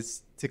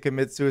wise to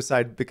commit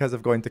suicide because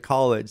of going to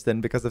college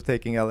than because of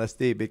taking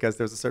LSD, because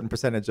there's a certain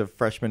percentage of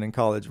freshmen in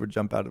college would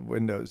jump out of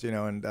windows,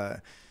 and so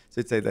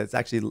you'd say that it's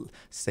actually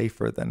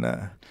safer than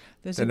a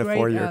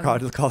 4-year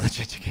college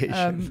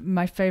education.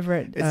 My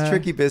favorite. It's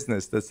tricky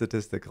business, the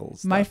statistical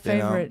stuff. My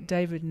favorite,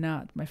 David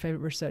Nutt, my favorite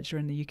researcher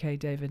in the UK,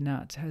 David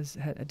Nutt,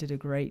 did a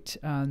great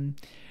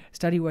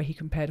study where he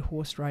compared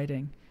horse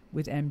riding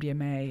with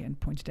MDMA and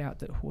pointed out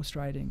that horse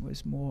riding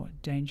was more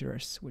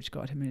dangerous, which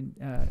got him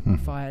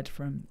fired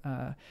from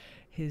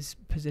his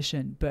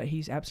position. But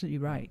he's absolutely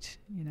right.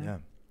 Yeah.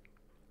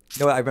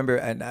 No, I remember,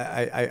 and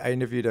I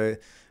interviewed a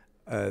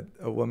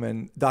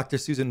woman, Dr.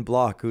 Susan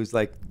Block, who's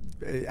like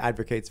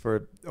advocates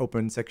for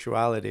open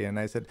sexuality, and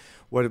I said,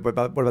 what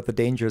about the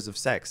dangers of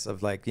sex,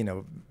 of like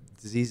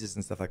diseases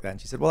and stuff like that?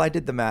 And she said, well, I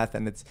did the math,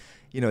 and it's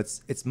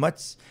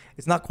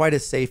not quite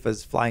as safe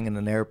as flying in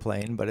an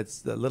airplane, but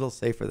it's a little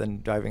safer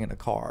than driving in a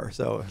car.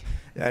 So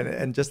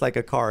and just like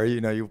a car,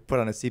 you put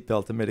on a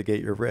seatbelt to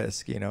mitigate your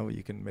risk.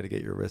 You can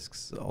mitigate your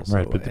risks also,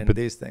 right, but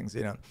these things.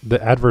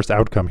 The adverse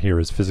outcome here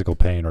is physical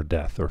pain or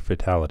death or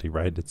fatality,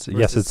 right? It's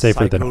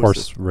safer than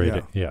horse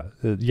riding.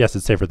 Yes,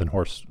 it's safer than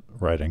horse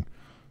riding,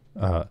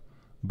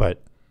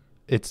 but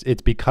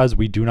it's because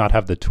we do not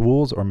have the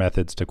tools or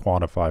methods to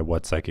quantify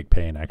what psychic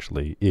pain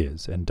actually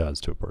is and does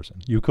to a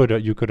person. You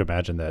could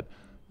imagine that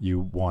you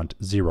want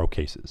 0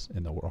 cases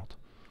in the world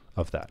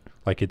of that.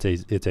 Like it's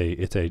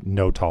a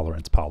no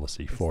tolerance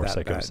policy for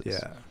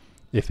psychosis.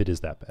 if it is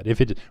that bad.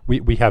 If it,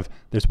 we have,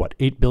 there's what,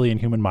 8 billion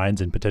human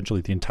minds in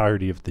potentially the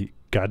entirety of the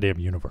goddamn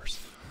universe.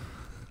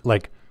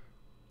 Like,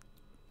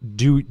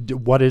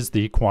 what is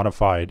the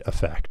quantified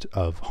effect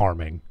of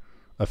harming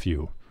a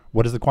few?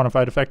 What is the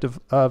quantified effect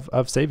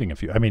of saving a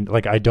few? I mean,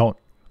 like,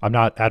 I'm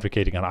not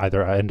advocating on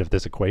either end of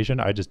this equation.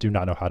 I just do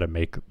not know how to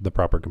make the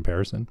proper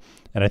comparison.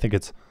 And I think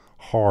it's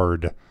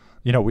hard.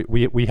 You know,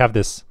 we have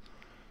this,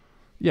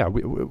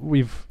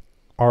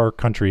 our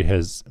country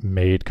has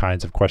made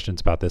kinds of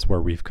questions about this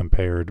where we've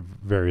compared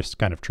various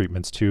kind of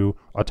treatments to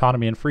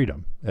autonomy and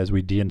freedom as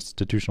we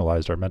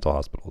deinstitutionalized our mental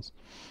hospitals.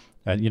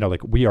 And, you know,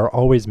 like, we are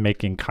always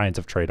making kinds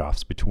of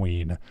trade-offs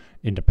between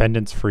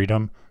independence,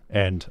 freedom,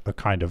 and a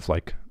kind of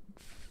like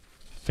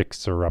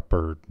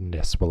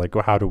fixer-upperness. We're like,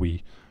 well, how do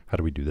we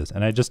do this?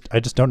 And I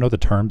just don't know the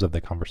terms of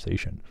the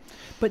conversation.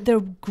 But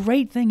the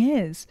great thing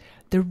is,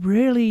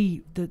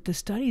 the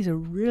studies are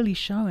really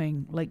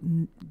showing like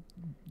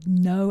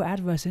no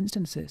adverse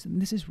instances, and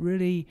this is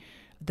really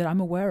that I'm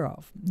aware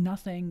of.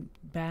 Nothing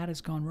bad has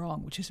gone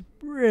wrong, which is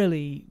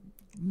really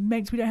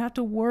makes me don't have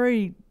to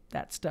worry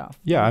that stuff.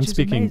 Yeah, I'm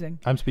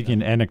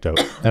speaking anecdote,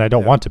 and I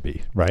don't want to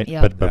be, right?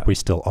 Yeah. But we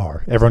still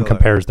are. Everyone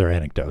compares their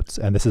anecdotes,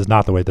 and this is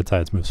not the way that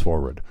science moves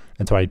forward.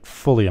 And so I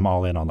fully am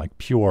all in on like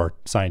pure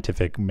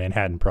scientific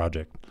Manhattan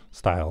Project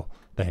style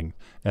thing.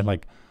 And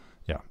like,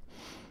 yeah.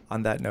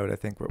 On that note, I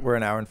think we're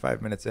an hour and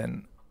 5 minutes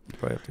in. You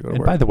probably have to go to And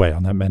work. by the way,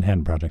 on that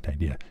Manhattan Project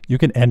idea, you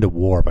can end a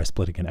war by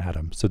splitting an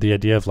atom. So the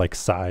idea of like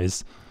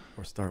size,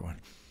 Or start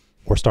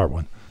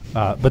one.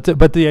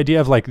 But the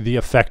idea of like the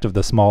effect of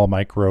the small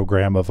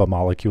microgram of a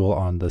molecule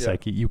on the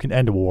psyche, you can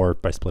end a war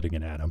by splitting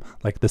an atom.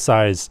 Like, the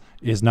size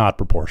is not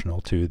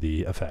proportional to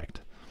the effect,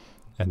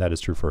 and that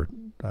is true for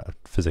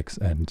physics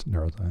and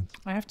neuroscience.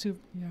 I have to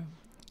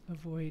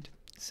avoid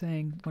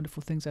saying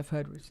wonderful things I've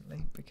heard recently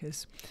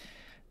because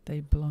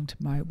they belong to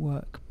my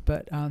work.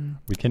 But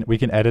we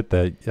can edit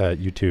the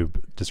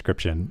YouTube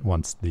description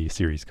once the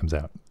series comes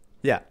out.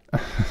 Yeah.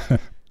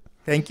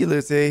 Thank you,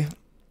 Lucy.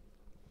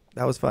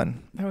 That was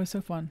fun. that was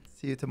so fun.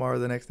 See you tomorrow,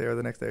 the next day, or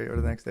the next day, or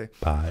the next day.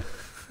 Bye.